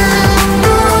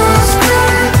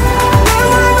scream.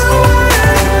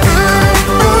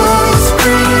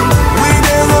 We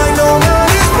dance like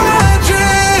nobody's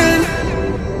watching.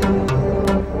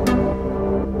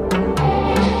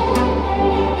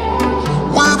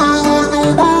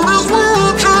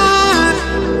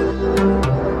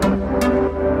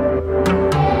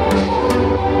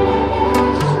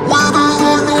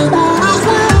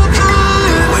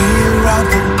 When you rock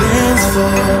the dance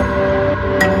floor,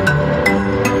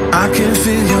 I can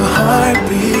feel your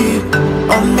heartbeat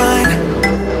on mine.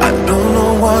 I don't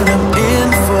know what I'm in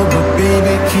for, but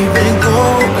baby, keep it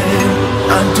going.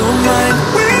 I don't mind.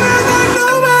 We dance like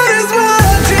nobody's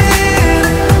watching.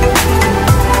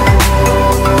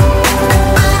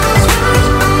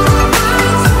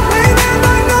 We dance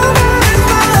like nobody's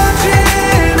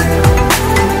watching.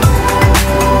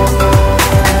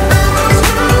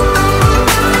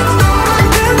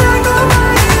 Dance like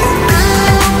nobody's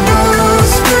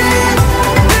scream.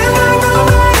 Dance like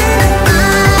nobody's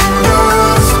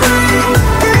scream.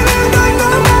 We dance like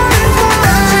nobody's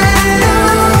watching.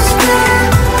 Scream.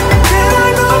 Dance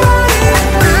like nobody's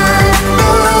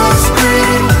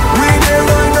scream. We dance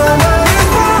like nobody's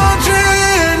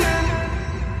watching.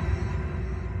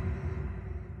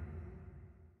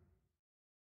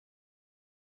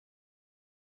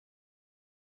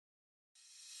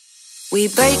 We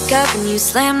break up and you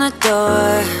slam the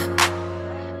door.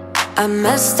 I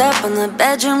messed up on the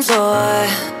bedroom floor.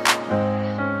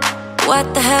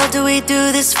 What the hell do we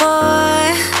do this for?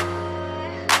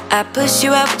 I push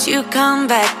you out but you come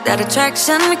back. That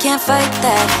attraction, we can't fight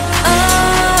that.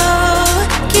 Oh,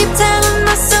 keep telling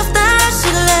myself that I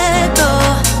should let go,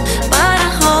 but I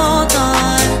hold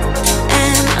on.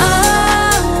 And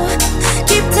oh,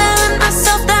 keep telling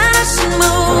myself that I should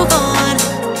move on,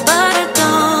 but I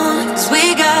don't. 'Cause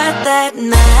we got that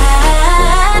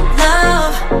mad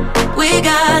love, we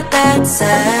got that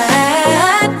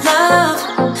sad love,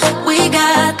 we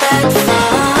got that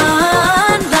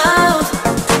fun love,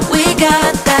 we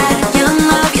got that young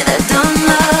love, yeah, that dumb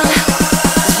love.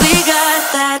 'Cause we got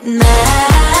that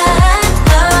mad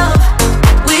love,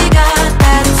 we got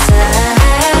that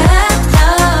sad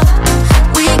love,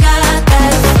 we got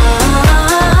that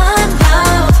fun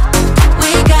love,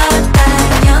 we got that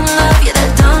young love, yeah,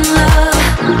 that dumb love.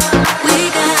 We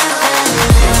got that,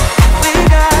 we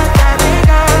got that, we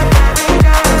got that, we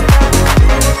got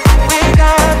that.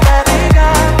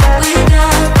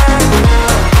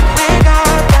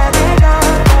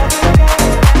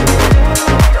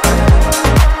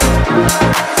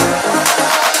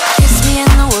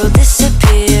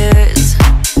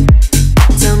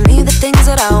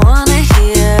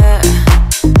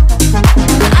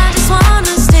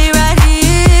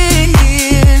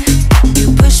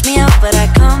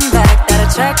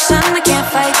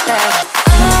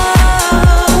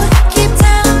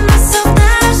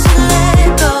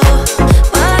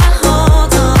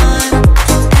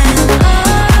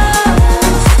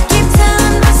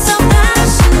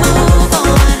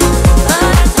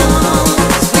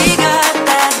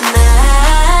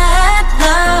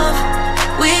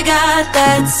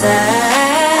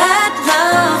 sad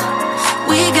love.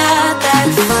 We got that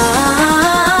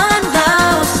fun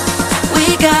love. We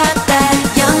got that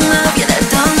young love, yeah, that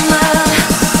dumb love.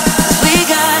 We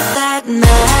got that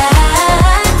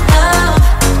mad love.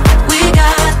 We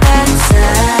got that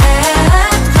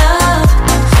sad love.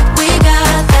 We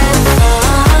got that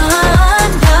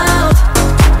fun love.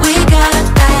 We got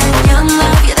that young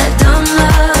love, yeah, that dumb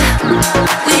love.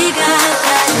 We got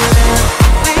that love.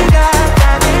 We got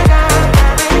that, we got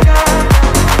that, we got that.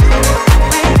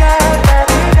 We got that,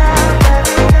 we got that,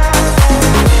 we got that.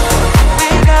 We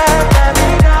got that, we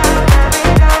got that, we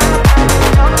got that.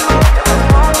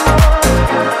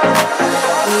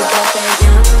 We got that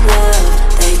young love,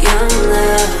 that young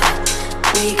love.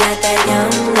 We got that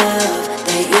young love,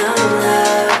 that young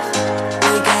love.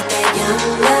 We got that young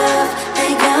love,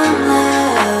 that young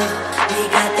love. We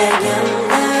got that young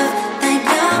love, that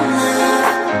young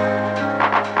love.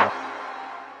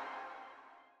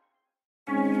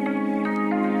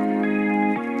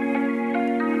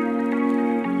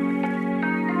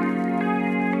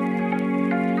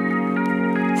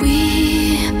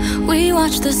 We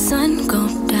watch the sun go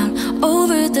down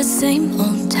over the same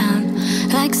old town,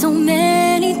 like so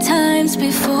many times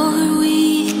before.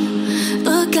 We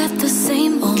look at the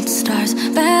same old stars,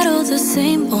 battle the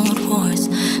same old wars,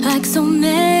 like so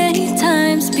many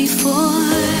times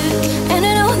before. And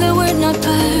I know that we're not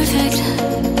perfect,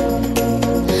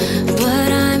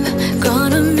 but I'm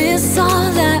gonna miss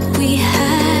all that we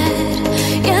had.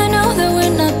 Yeah, I know that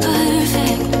we're not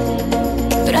perfect,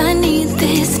 but I need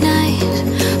this night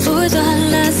for the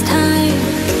last time.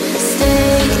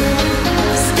 Stay,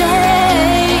 stay.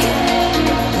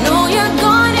 Know you're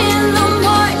gone in the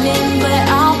morning, but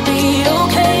I'll be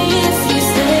okay if you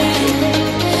stay.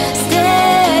 Stay.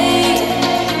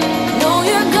 Know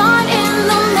you're gone in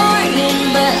the morning,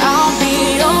 but I'll be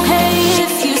okay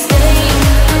if you stay.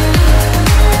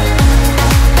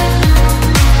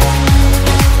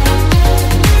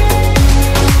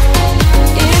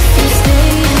 If you stay.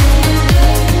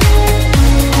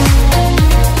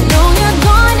 Know you're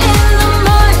gone in the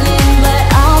morning, but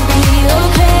I'll be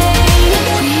okay.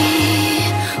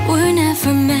 We were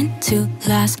never meant to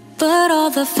last, but all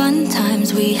the fun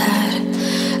times we had,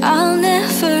 I'll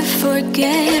never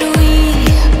forget. We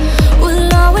will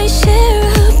always share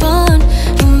a bond,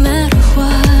 no matter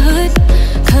what,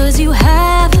 'cause you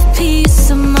have a piece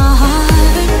of my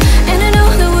heart. And I know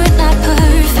that we're not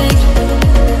perfect,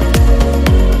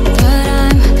 but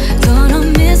I'm gonna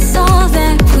miss all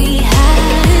that we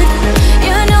had.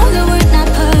 Yeah, I know that we're not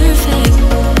perfect,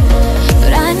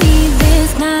 but I need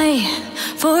this night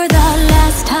for the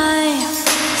last time.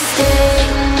 Stay,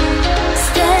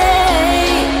 stay.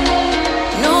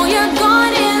 Know you're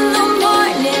gone in the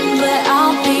morning, but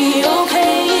I'll be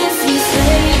okay if you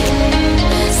stay.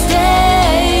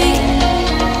 Stay.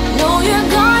 Know you're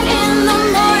gone in the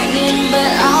morning,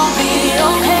 but I'll be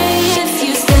okay if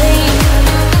you stay.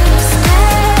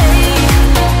 Stay.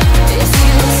 If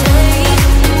you stay.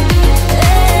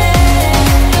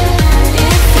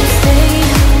 If you stay.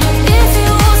 If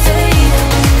you stay.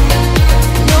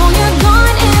 Know you're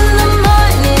gone in the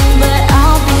morning, but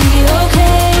I'll be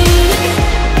okay.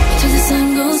 Till the sun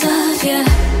goes up, yeah,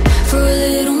 for a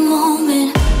little moment.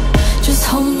 Just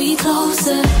hold me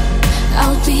closer,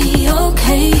 I'll be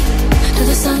okay. Till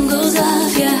the sun goes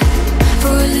up, yeah,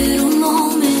 for a little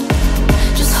moment.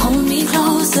 Just hold me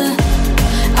closer,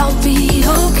 I'll be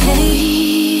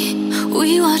okay. We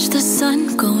watch the sun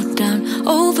go down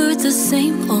over the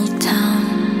same old town.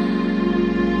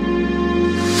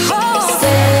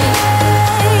 Stay,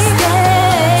 stay.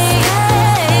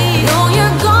 Know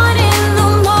you're gone in the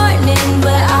morning,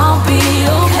 but I'll be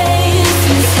okay if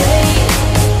you stay.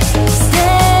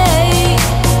 Stay.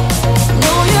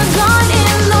 Know you're gone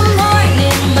in the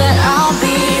morning, but I'll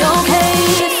be okay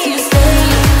if you stay.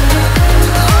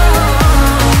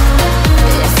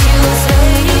 If you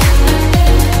stay.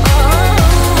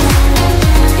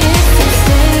 If you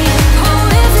stay.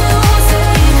 Oh, if you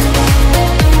stay.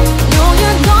 Know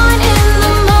you're gone in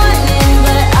the morning,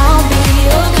 but I'll be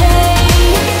okay.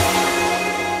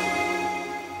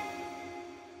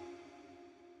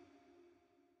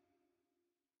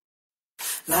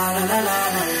 La la la la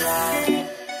la la.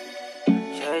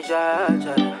 Shay ja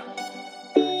ja.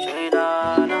 Shay na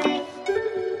na.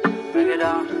 Break it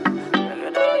down,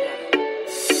 yeah.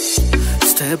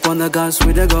 Step on the gas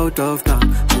with the go tough down.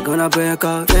 We're gonna break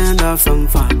out and out from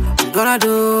far. We're gonna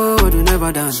do what we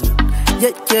never done.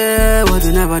 Yeah, yeah, what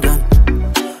we never done.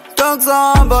 Talk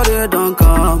somebody, don't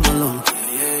come alone.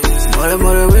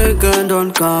 More weekend,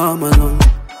 don't come alone.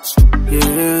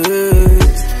 Yeah.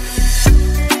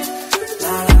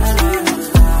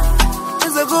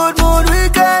 It's a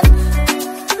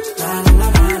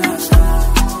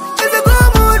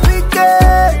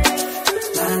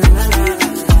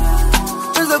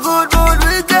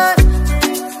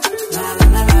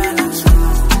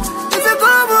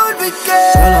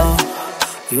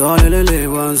You only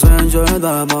live once, enjoy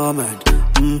the moment.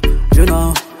 You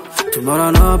know,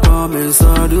 tomorrow no promise,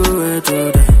 so do it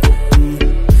today.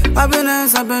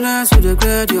 Happiness, happiness, you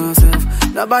declare yourself.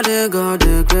 Nobody got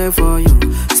the credit for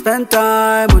you. Spend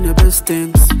time on your best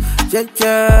things.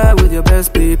 Yeah, with your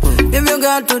best people. If you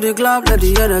got to the club, let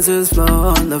the others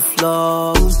flow on the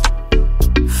floor.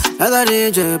 Let the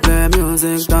DJ play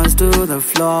music, dance to the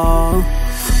floor.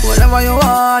 Whatever you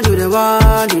want, you the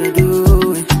one, you the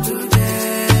do it.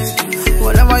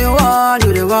 Whatever you want,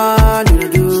 you the one, you the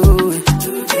do it.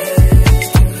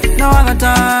 No other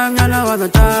time, yeah, no other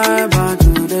time but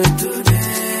today.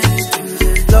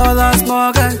 Blow the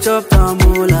smoke and chop the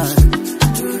moolah.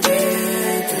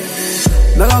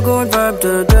 Make a good vibe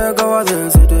today, go out there,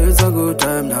 city, it's a good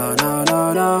time now, now,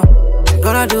 now, now.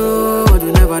 Gonna do what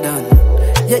you never done.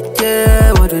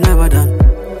 Yeah, what you never done.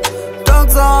 Talk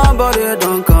somebody,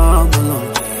 don't come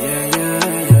alone. Yeah.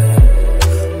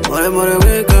 More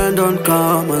weekend, don't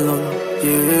come alone.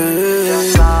 Yeah.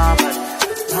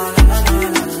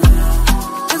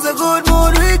 It's a good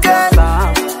mood weekend.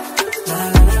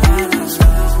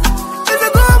 It's a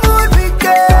good mood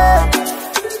weekend.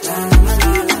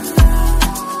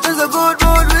 It's a good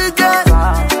mood weekend.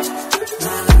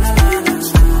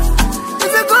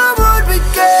 It's a good mood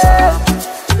weekend.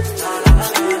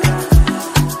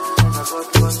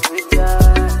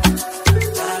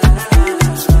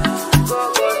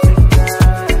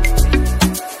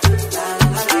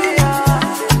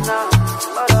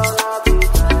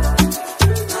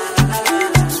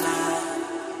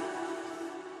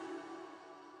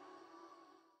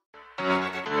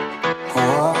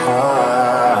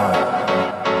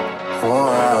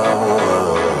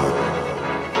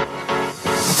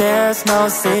 There's no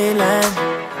ceiling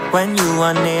when you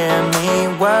are near me.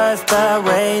 Worth the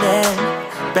waiting,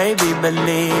 baby,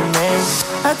 believe me.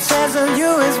 A chance of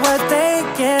you is worth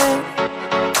taking.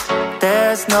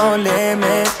 There's no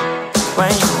limit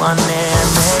when you are near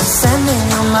me. Sending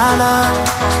you my love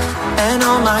and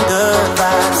all my good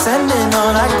vibes. Sending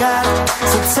all I got.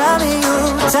 So tell me you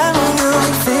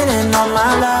feeling all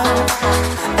my love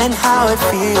and how it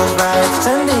feels right.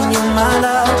 Sending you my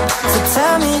love. So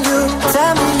tell me you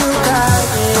got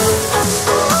it.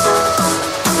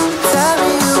 Tell me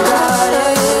you got it.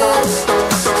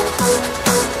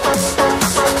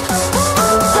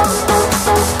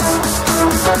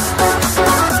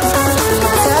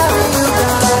 Tell me you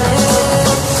got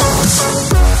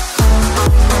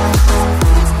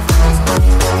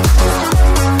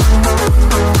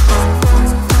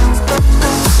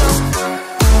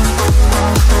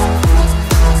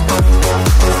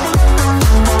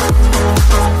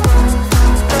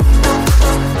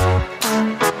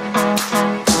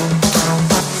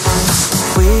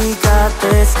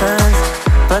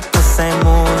but the same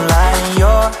moonlight.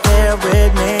 You're here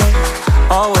with me,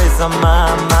 always on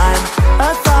my mind.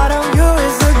 A thought of you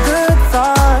is a good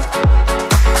thought.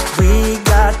 We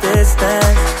got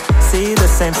distance, see the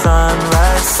same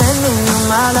sunrise. Sending you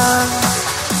my love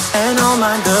and all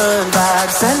my good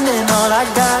vibes. Sending all I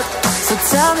got. So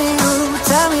tell me you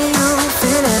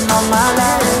feeling all my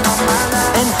life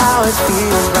and how it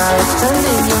feels right.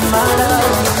 Sending you my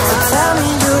love. So tell me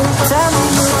you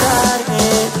got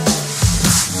it.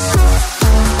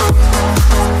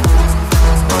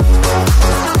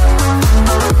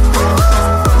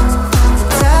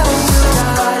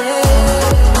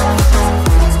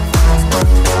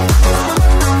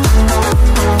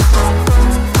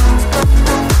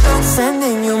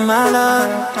 Sending you my love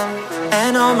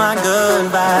and all my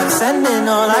good vibes. Sending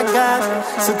all I got.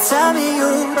 So tell me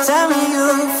you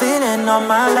feeling all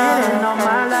my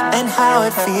love and how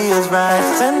it feels right.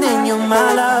 Sending you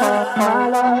my love, my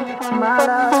love, my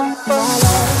love, my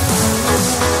love.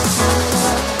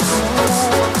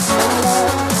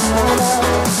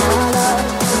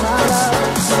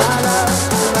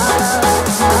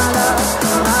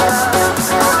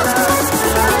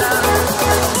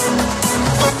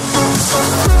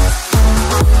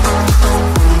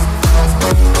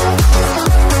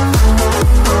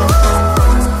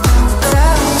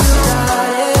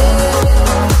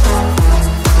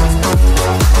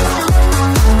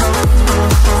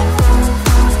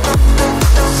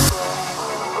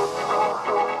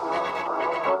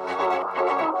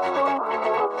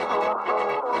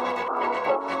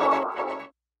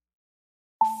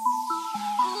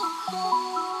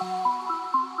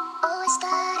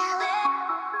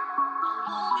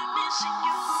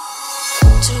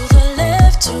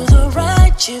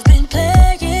 You've been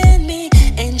playing me,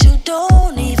 and you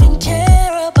don't even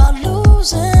care about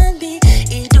losing me.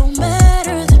 It don't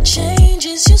matter the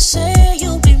changes you say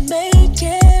you'll be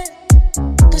making,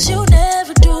 'cause you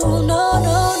never do, no,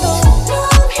 no, no, no,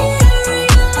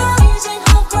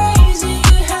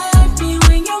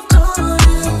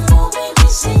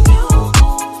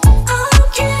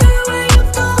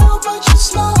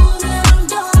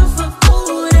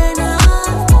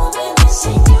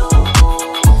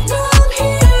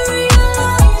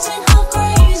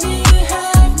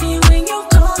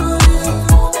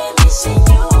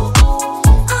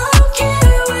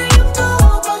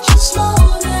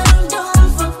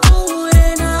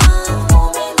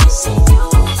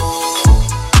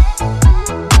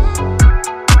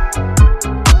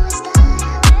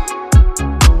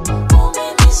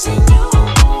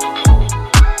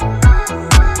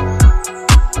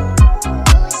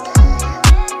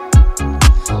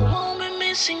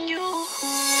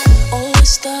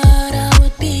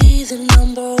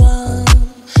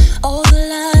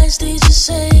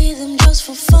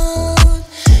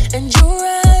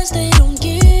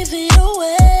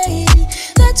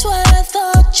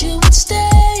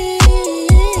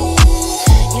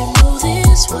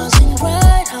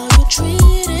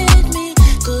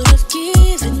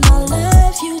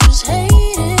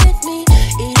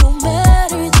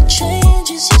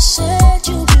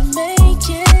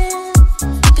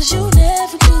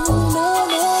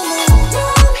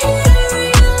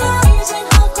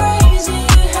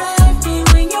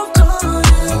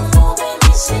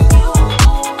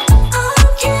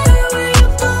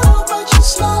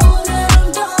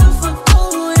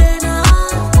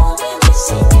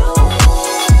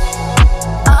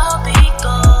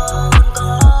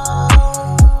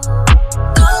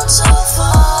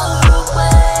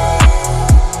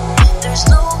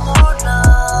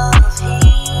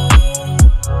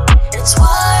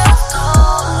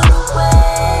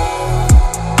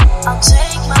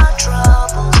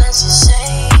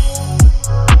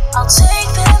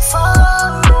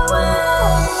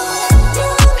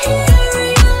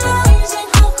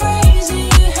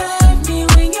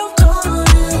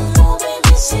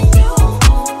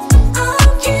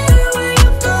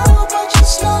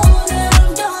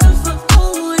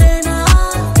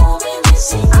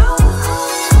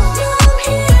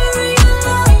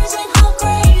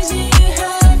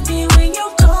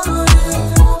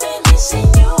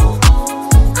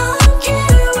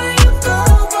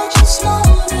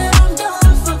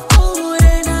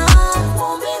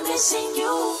 missing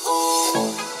you.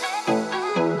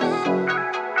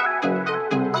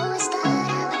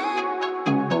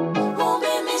 Won't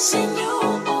be missing you.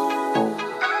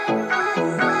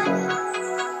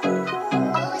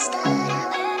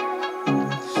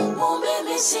 Won't be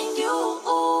missing you.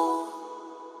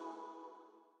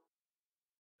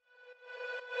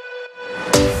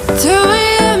 2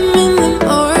 a.m. in the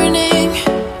morning,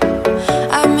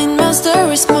 I'm in my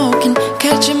story smoking,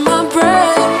 catching my breath.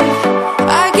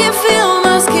 I can feel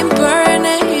my skin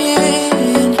burning.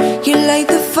 You light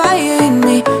the fire in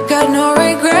me, got no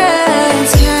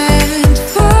regrets. Can't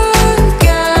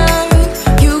forget,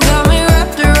 you got me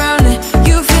wrapped around it.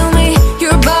 You feel me,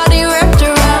 your body wrapped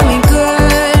around me.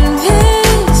 Good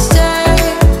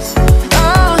mistakes,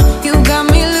 oh, you got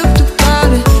me looped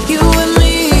about it. You and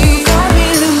me, got me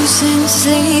losing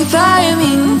sleep. I'm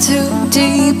in too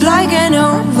deep, like an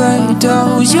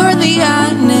overdose. You're the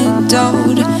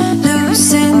antidote.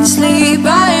 Losing sleep,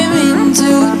 I'm in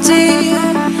too deep.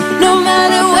 No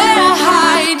matter where I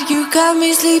hide, you got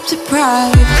me sleep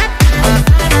deprived.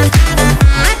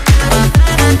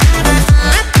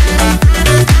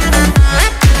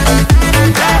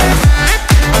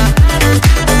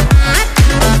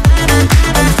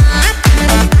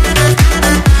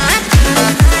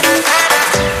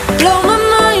 Blow my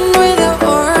mind without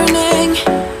warning.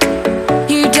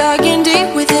 You digging deep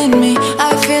within me,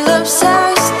 I feel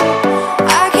obsessed.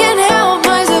 I can't help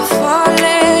myself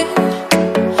falling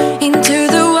into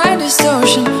the widest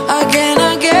ocean again,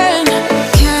 again.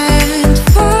 Can't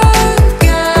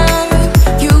forget,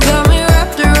 you got me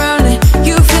wrapped around it.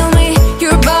 You feel me,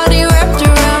 your body wrapped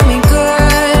around me.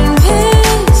 Good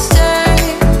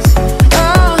mistakes,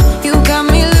 oh, you got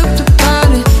me looped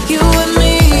about it. You and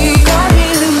me, got me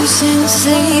losing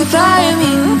sleep. I'm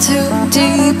in too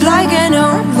deep, like an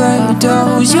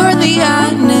overdose. You're the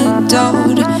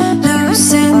antidote.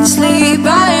 Losing sleep,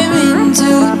 I'm in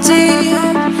too deep.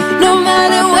 No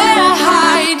matter where I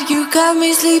hide, you got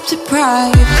me sleep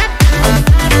deprived.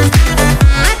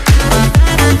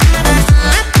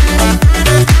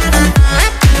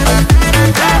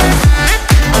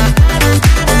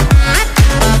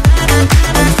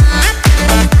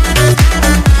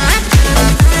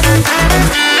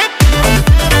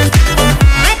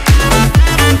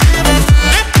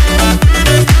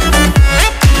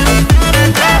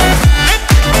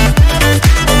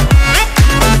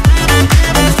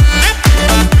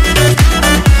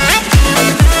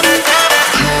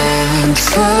 Can't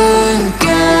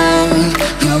forget,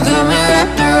 you got me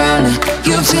wrapped around it.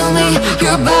 You feel me,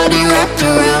 your body wrapped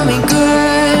around me.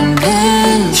 Good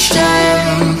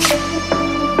mistakes,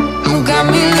 you got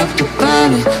me looked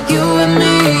upon it. You and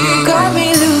me, got me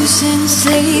losing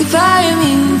sleep. I'm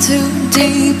in too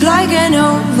deep, like an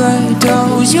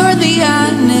overdose. You're the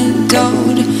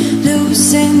antidote.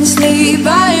 Losing sleep,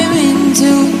 I'm in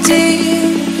too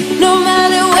deep. No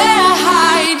matter where I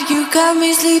hide, you got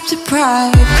me sleep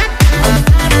deprived.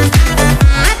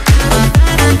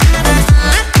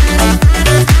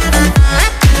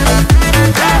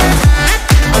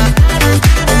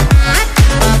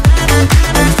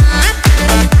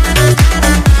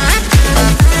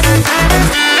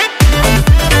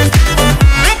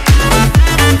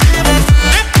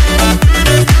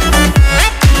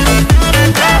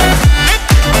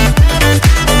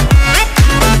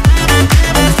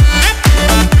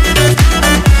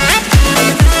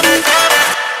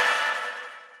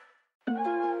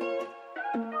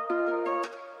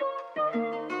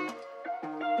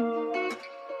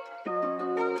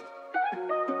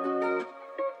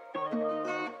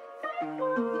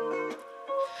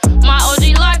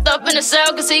 Up in the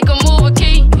cell cause he can move a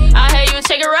key. I had you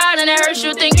take a ride and it hurts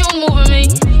you think you moving me.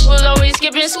 Was always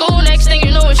skipping school, next thing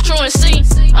you know it's truancy.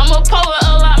 I'm a poet,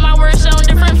 a lot, my words sound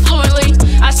different fluently.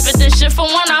 I spit this shit for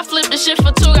one, I flip this shit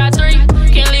for two, got three.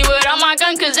 Can't leave without my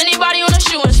gun cause anybody on the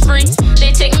shoe is free.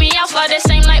 They take me out like that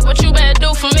same night, what you better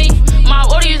do for me? My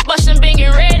audience bustin' big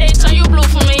and red, they turn you blue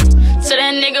for me. To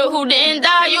that nigga who didn't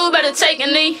die, you better take a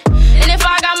knee. And if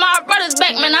I got my brothers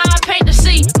back, man, I paint the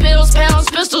sea. Pills, pounds,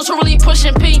 pistols, who really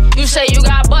pushing P? You say you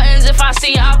got buttons, if I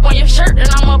see up on your shirt, then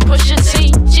I'ma push your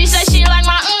T. She say she like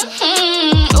my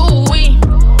ooh we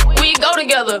go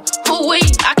together, who we?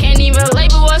 I can't even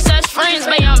label us as friends,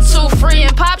 babe, I'm too free.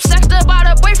 And pop sexed about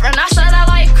a boyfriend, I said I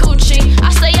like coochie. I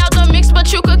stay out the mix,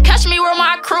 but you could catch me where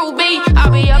my crew be. I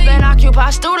be up in Occupy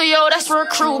Studio, that's where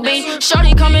crew be.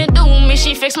 Shorty come and do me,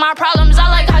 she fix my problems, I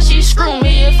like how she screw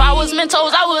me. If I was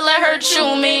Mentos, I would let her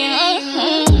chew me.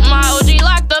 My OG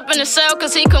locked up in the cell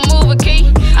cause he could move a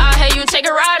key. I had you take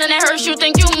a ride and it hurts you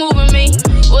think you moving me.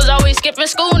 Was always skipping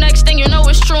school, next thing you know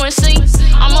it's truancy.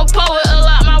 I'm a poet, a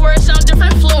lot, my words sound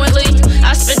different fluently.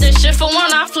 I spit this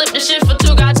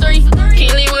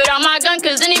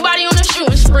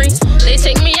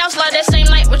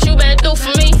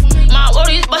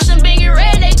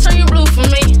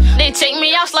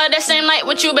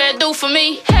what you better do for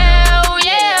me. Hell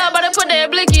yeah, better put that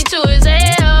blicky to his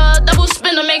hell. Double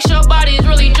spin to make sure body's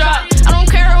really drop. I don't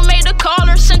care who made the call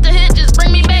or sent the hit, just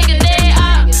bring me back a day.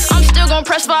 I'm still gon'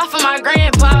 press bar for my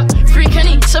grandpa. Free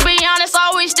Kenny, to be honest,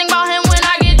 I always think about him when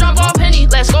I get drunk off Henny.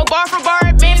 Let's go bar for bar,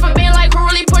 man for being like who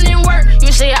really putting in work. You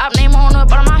say I name on up,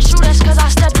 but I'm not sure that's cause I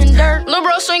stepped in dirt. Lil'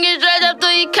 bro swing his dreads up till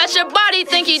he catch your body,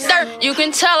 think he dirt. You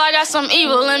can tell I got some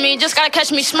evil in me, just gotta catch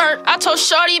me smirk. I told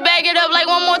Shorty bag it up like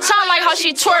one more time, like how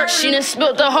she twerk. She done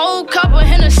spilled the whole cup of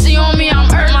Hennessy on me, I'm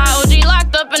hurt. My OG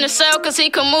locked up in the cell cause he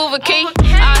could move a key.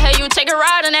 I hear you take a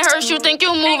ride and it hurts, you think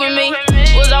you moving me.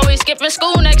 Was always skipping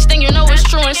school, next thing you know it's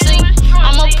truancy.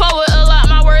 I'm a poet, a lot,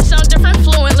 my words sound different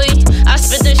fluently. I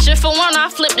spit this shit for one, I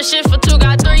flip the shit for two,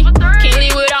 got three. Can't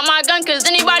leave without my gun cause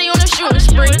anybody on the shooting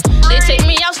spree. They take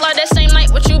me out like that same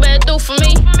night, what you better do for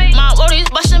me. My woodies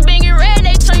bustin' bing and red,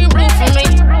 they turn you blue for me.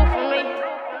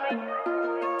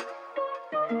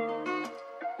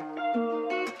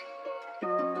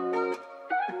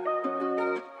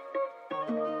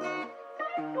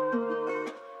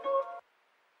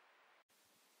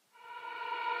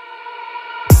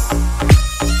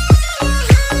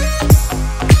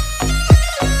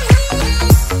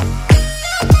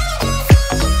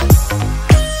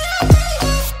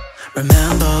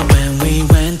 Remember when we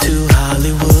went to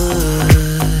Hollywood?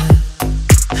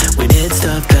 We did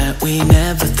stuff that we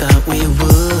never thought we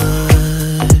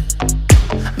would.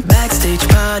 Backstage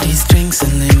parties, drinks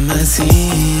and limousines,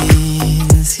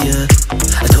 yeah.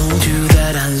 I told you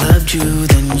that I loved you,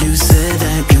 then you said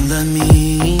that you love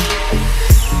me.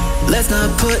 Let's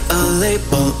not put a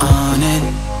label on it,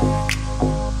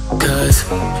 cause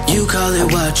you call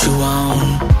it what you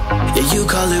want. Yeah, you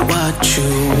call it what you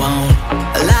want.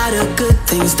 A lot of good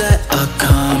things that are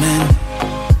coming,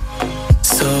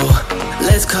 so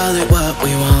let's call it what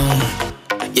we want.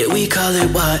 Yeah, we call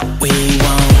it what we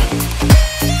want.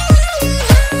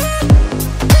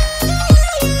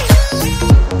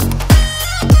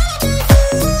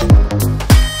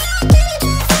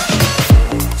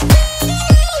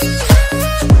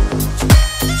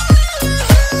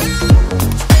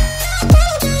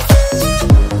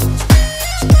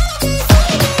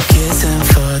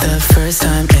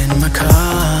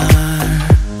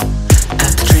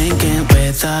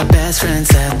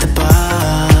 Friends at the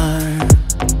bar,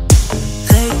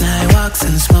 late night walks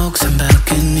and smokes on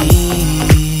balconies.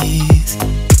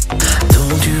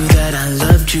 Told you that I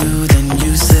loved you, then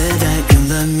you said that you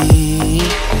love me.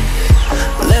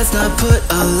 Let's not put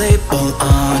a label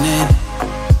on it,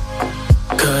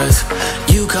 cause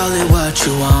you call it what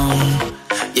you want.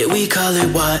 Yeah, we call it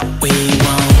what we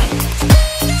want.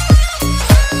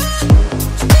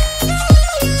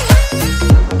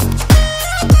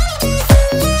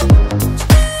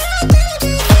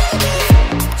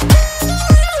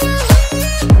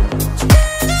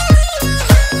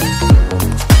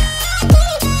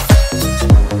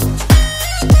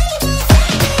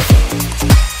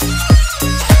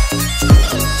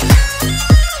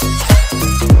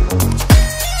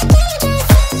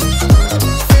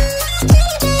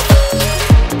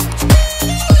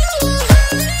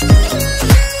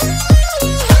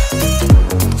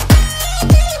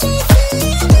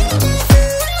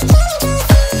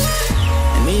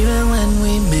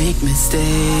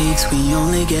 We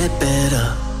only get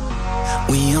better.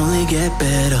 We only get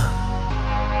better.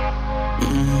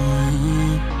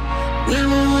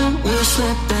 Even when we're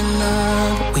slipping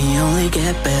up, we only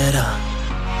get better.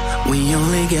 We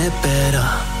only get better.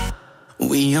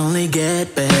 We only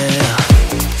get better.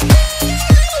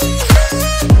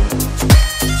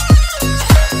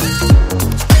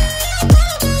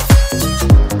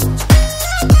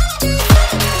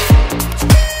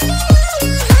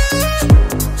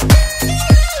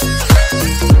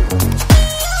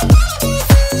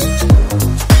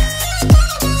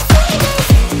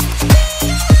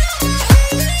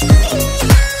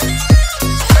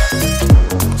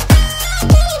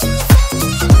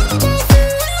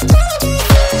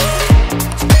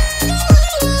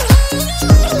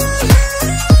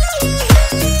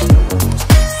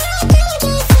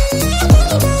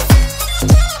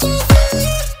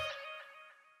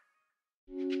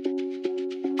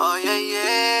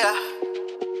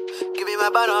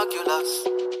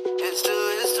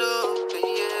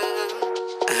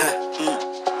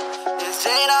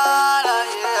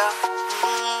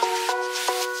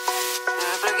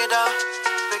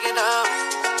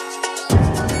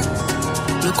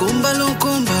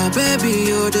 Lukumba, baby,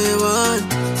 you're the one.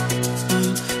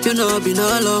 You know, be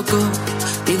no loco,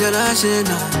 in the last night.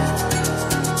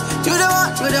 You're the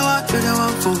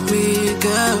one for me,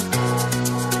 girl.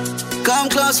 Come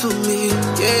close for me,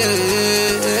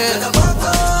 yeah.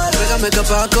 make a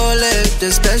percolate.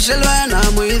 It's special when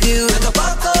I'm with you.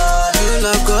 You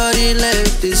love God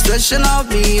elect. It's special of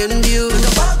me and you.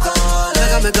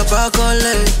 Make a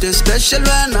percolate. It's special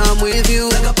when I'm with you.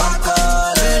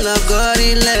 You love God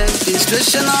elect. It's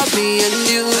special of me and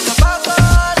you.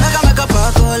 Make a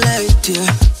percolate, yeah.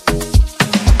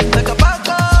 Make a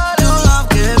percolate. You love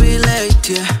God elect,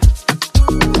 yeah.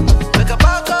 Make a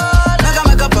percolate.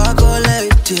 Make a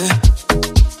percolate, yeah.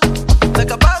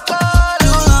 Make a percolate.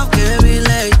 You love God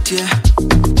elect, yeah.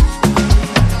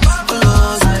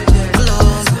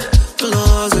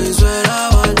 Close is where I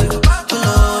want you.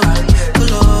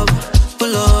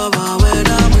 Pull up, when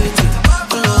I'm with you.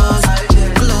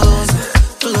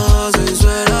 Close is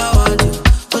where I want you.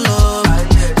 Pull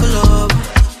up,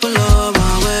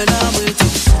 when I'm with you.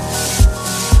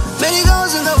 Many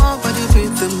girls in the world, but you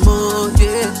beat them all,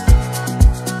 yeah.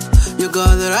 You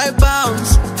got the right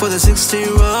bounce for the 16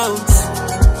 rounds.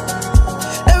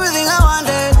 Everything I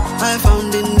wanted, I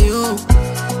found in you.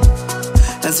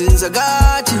 And since I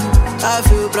got you, I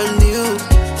feel brand new.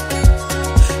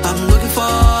 I'm looking for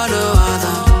no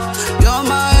other. You're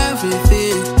my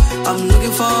everything. I'm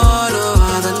looking for no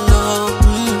other, no.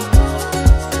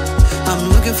 I'm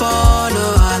looking for no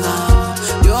other.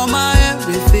 You're my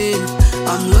everything.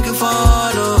 I'm looking for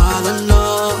no other, no.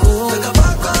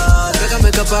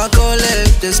 Make a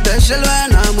percolate. It's special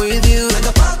when I'm with you.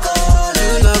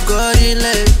 You love God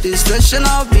elect. It's special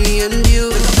of me and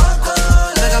you.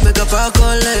 Make a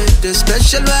percolate. It's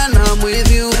special when I'm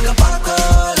with you.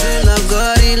 You love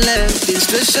God elect. It's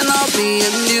special of me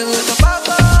and you.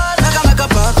 Make a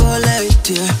percolate,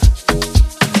 yeah.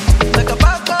 Make a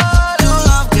percolate. You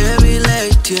love God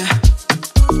elect, yeah.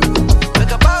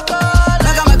 Make a percolate.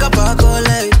 Make a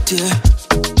percolate, yeah.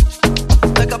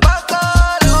 Make a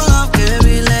percolate. You love God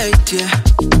elect, yeah.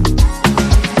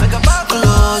 Make a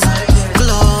percolate.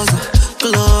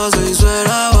 Close is where I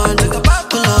want you.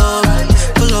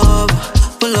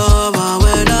 Pull up,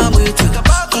 when I'm with you.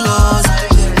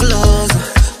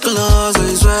 Close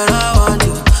is where I want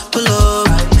you. Pull up,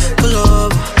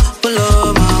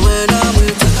 when I'm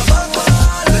with you.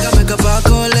 Make a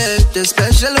percolate. It's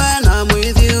special when I'm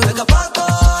with you.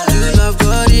 You love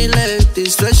God elect.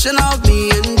 It's special of me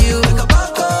and you. Make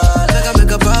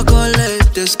a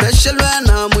percolate. It's special when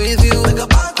I'm with you.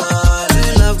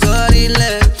 You love God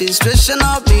elect. It's special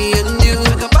of me and you.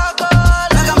 Make a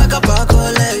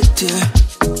percolate, yeah.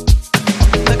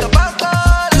 Make a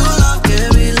percolate. You love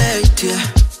God elect, yeah.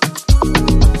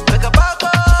 Make a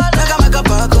percolate. Make a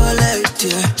percolate,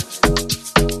 yeah.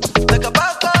 Make a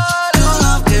percolate. You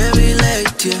love God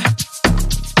elect, yeah.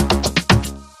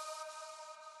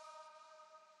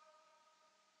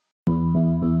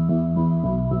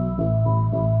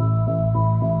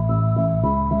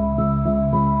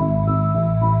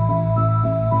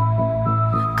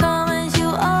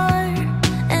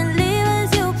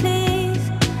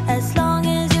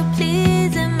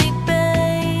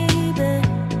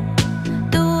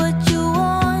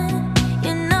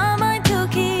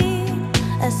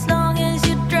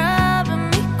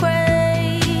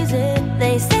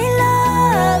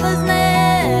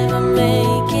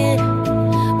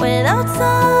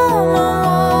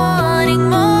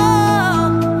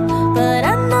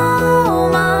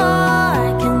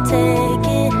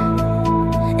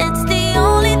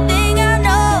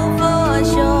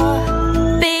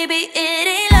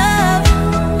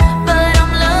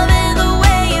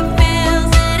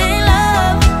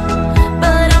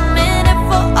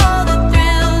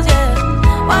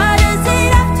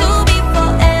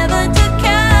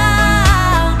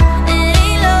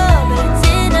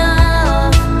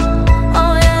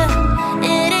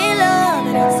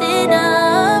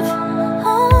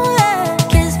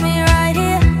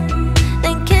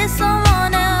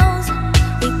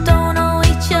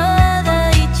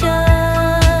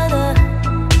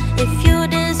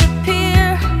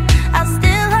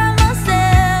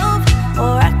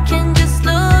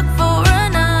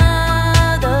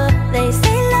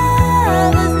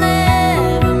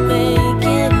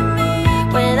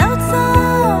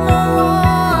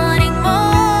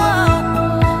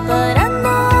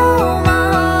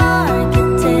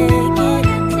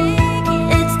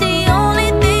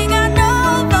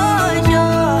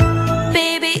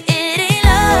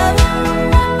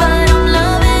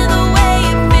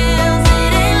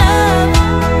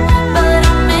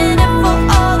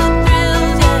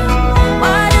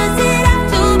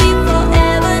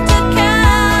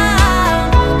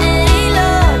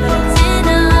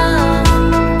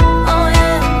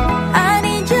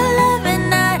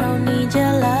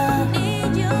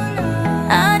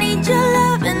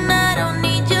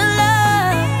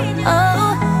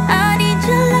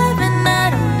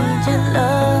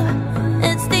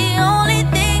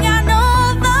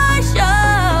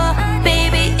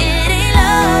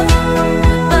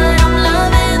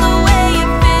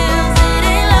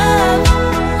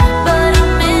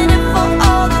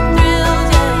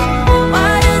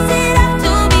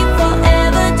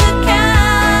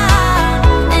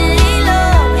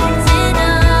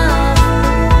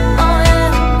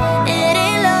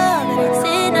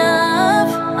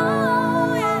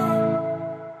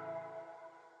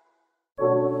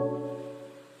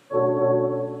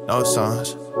 no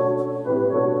songs,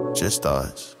 just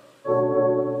thoughts.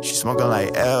 She smoking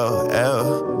like L,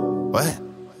 what?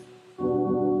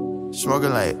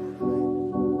 Smoking like,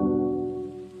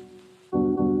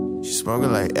 she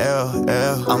smoking like L.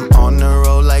 I'm on the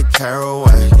road like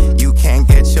Caraway. You can't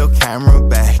get your camera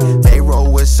back. They roll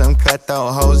with some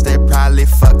cutthroat hoes, they probably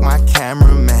fuck my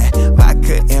cameraman.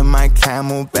 Vodka in my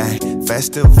Camelback.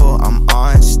 Festival, I'm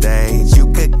on stage. You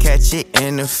could catch it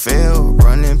in the field,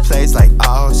 running plays like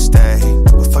Allstate.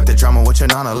 But fuck the drama, what your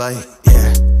nana like?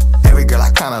 Yeah, every girl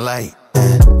I kinda like.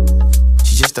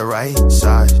 She just the right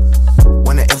size.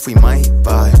 Wonder if we might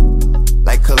vibe.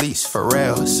 Like Khalees, for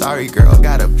real. Sorry girl,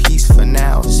 got a piece for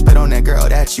now. Spit on that girl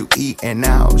that you eatin'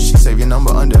 now. She save your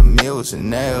number under meals and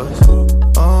nails.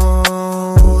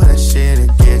 Oh, that shit'll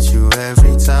get you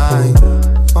every time.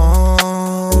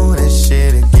 Oh, that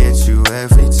shit'll get you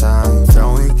every time.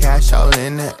 Throwing cash all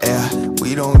in the air.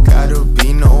 We don't gotta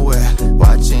be nowhere.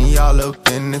 Watching y'all up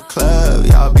in the club.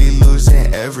 Y'all be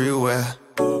losing everywhere.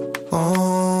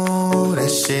 Oh, that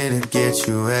shit'll get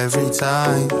you every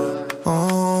time.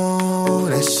 Oh,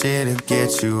 that shit'll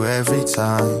get you every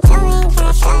time. Throwing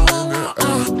cash all in the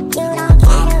air. You don't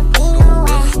gotta be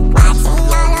nowhere. Watching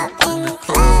y'all up in the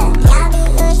club. Y'all be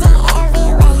losing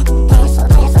everywhere. Pencil,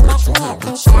 let you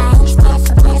hypnotize.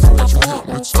 Pencil, let you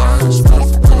hypnotize.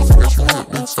 Pencil, let you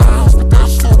hypnotize. That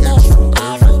shit get you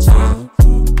every time.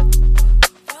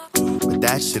 But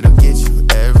that shit'll get you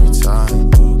every time.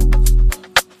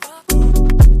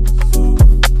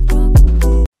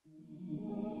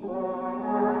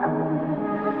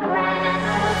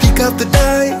 Up the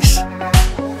dice,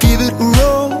 give it a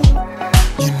roll.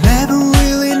 You never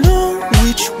really know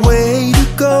which way to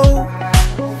go.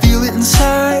 Feel it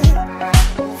inside,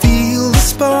 feel the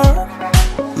spark.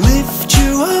 Lift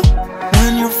you up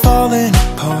when you're falling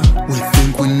apart. We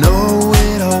think we know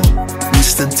it all. We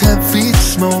stand 10 feet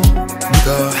small, with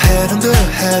our head under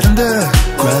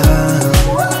ground.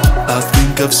 I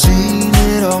think I've seen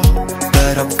it all,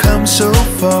 that I've come so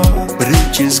far, but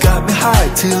it just got me high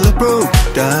till I broke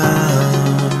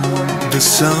down. Does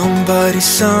somebody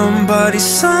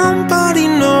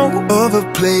know of a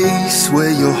place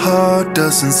where your heart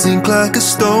doesn't sink like a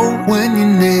stone? When you're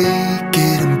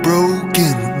naked and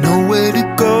broken with nowhere to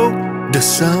go. Does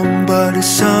somebody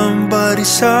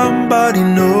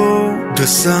know?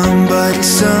 Does somebody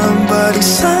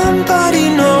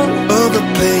know of a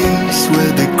place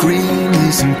where the green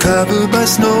isn't covered by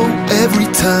snow? Every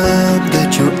time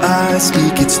that your eyes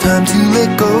speak, it's time to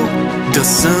let go. Does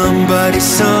somebody know?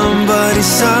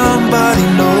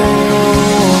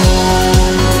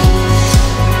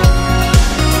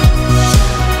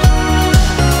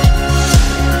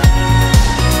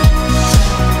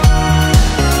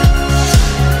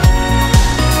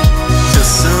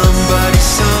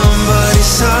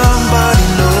 Somebody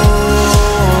know.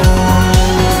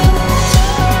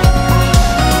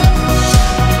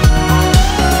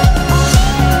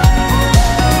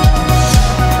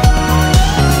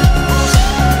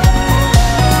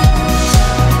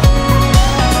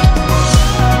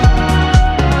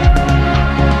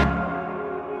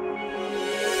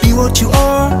 Be what you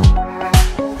are,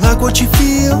 like what you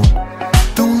feel.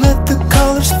 Don't let the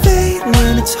colors fade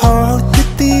when it's hard to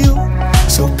deal.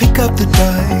 So pick up the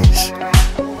dice,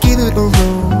 give it a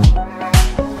roll.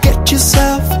 Get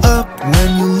yourself up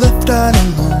when you're left out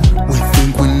alone. We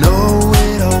think we know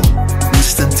it all. We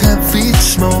stand 10 feet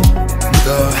small, with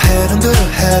our head under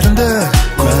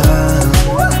ground.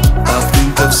 I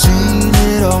think I've seen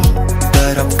it all,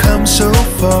 that I've come so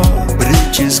far, but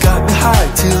it just got me high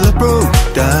till I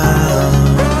broke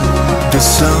down. Does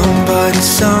somebody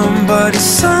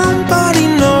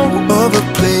know of a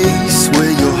place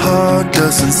where your heart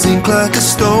doesn't sink like a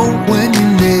stone? When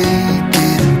you're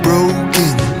naked and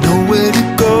broken, nowhere to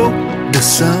go. Does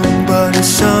somebody know?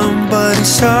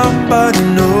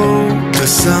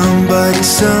 Does somebody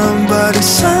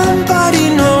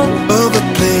know of a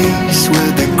place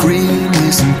where the green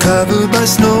isn't covered by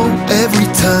snow? Every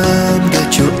time that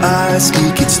your eyes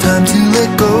speak, it's time to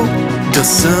let go. Does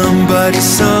somebody know?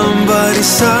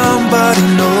 Somebody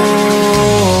know.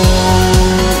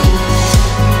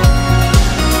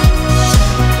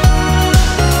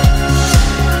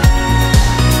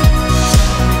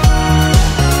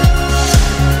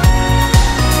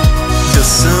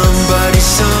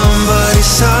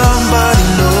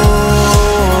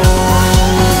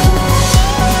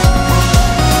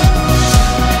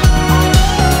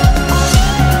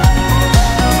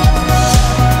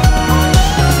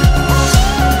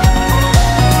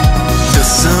 Does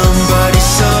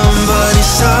somebody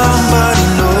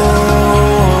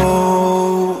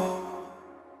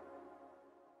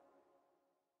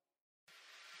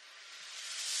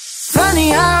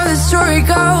funny how the story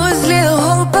goes. Little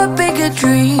hope but bigger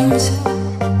dreams.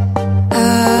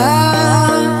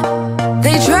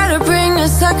 They try to bring a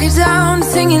sucker down,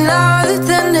 singing louder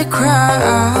than the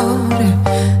crowd.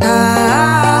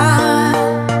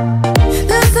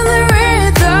 Listen the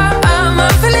rhythm,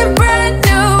 I'm feeling brand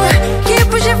new. Keep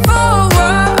pushing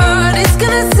forward, it's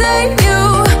gonna save you.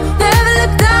 Never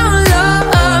look down,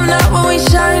 love, not when we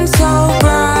shine so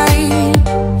bright.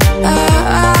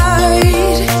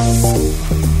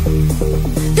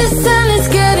 The sun is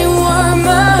getting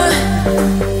warmer.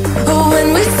 Oh, when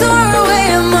we soar away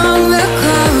among the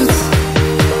clouds,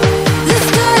 the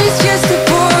sky is just a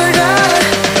border.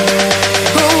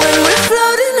 Oh, when we're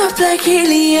floating up like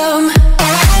helium.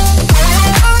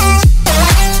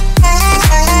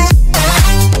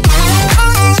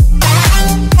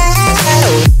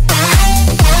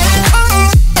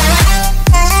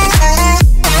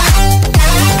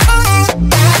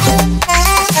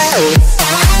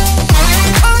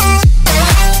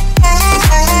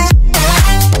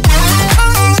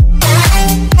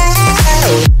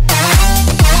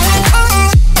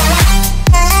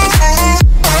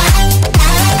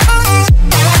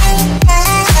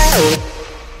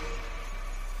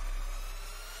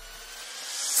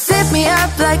 Sip me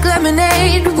up like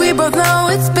lemonade. We both know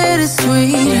it's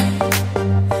bittersweet.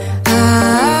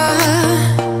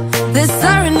 The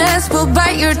sorrowness will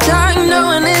bite your tongue. No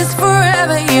one is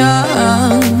forever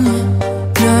young.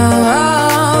 No.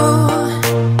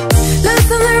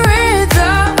 Listen the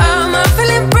rhythm, I'm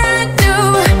feeling brand new.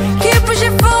 Keep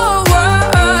pushing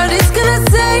forward, it's gonna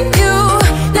save you.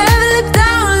 Never look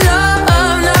down, love,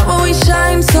 not when we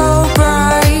shine so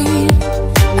bright.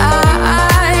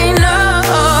 I know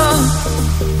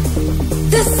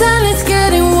the sun is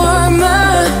getting warmer.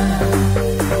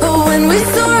 Oh, when we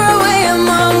soar away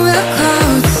among the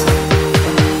clouds,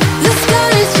 the sky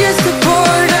is just a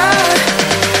border.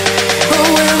 Oh,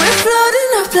 when we're floating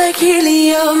up like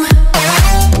helium.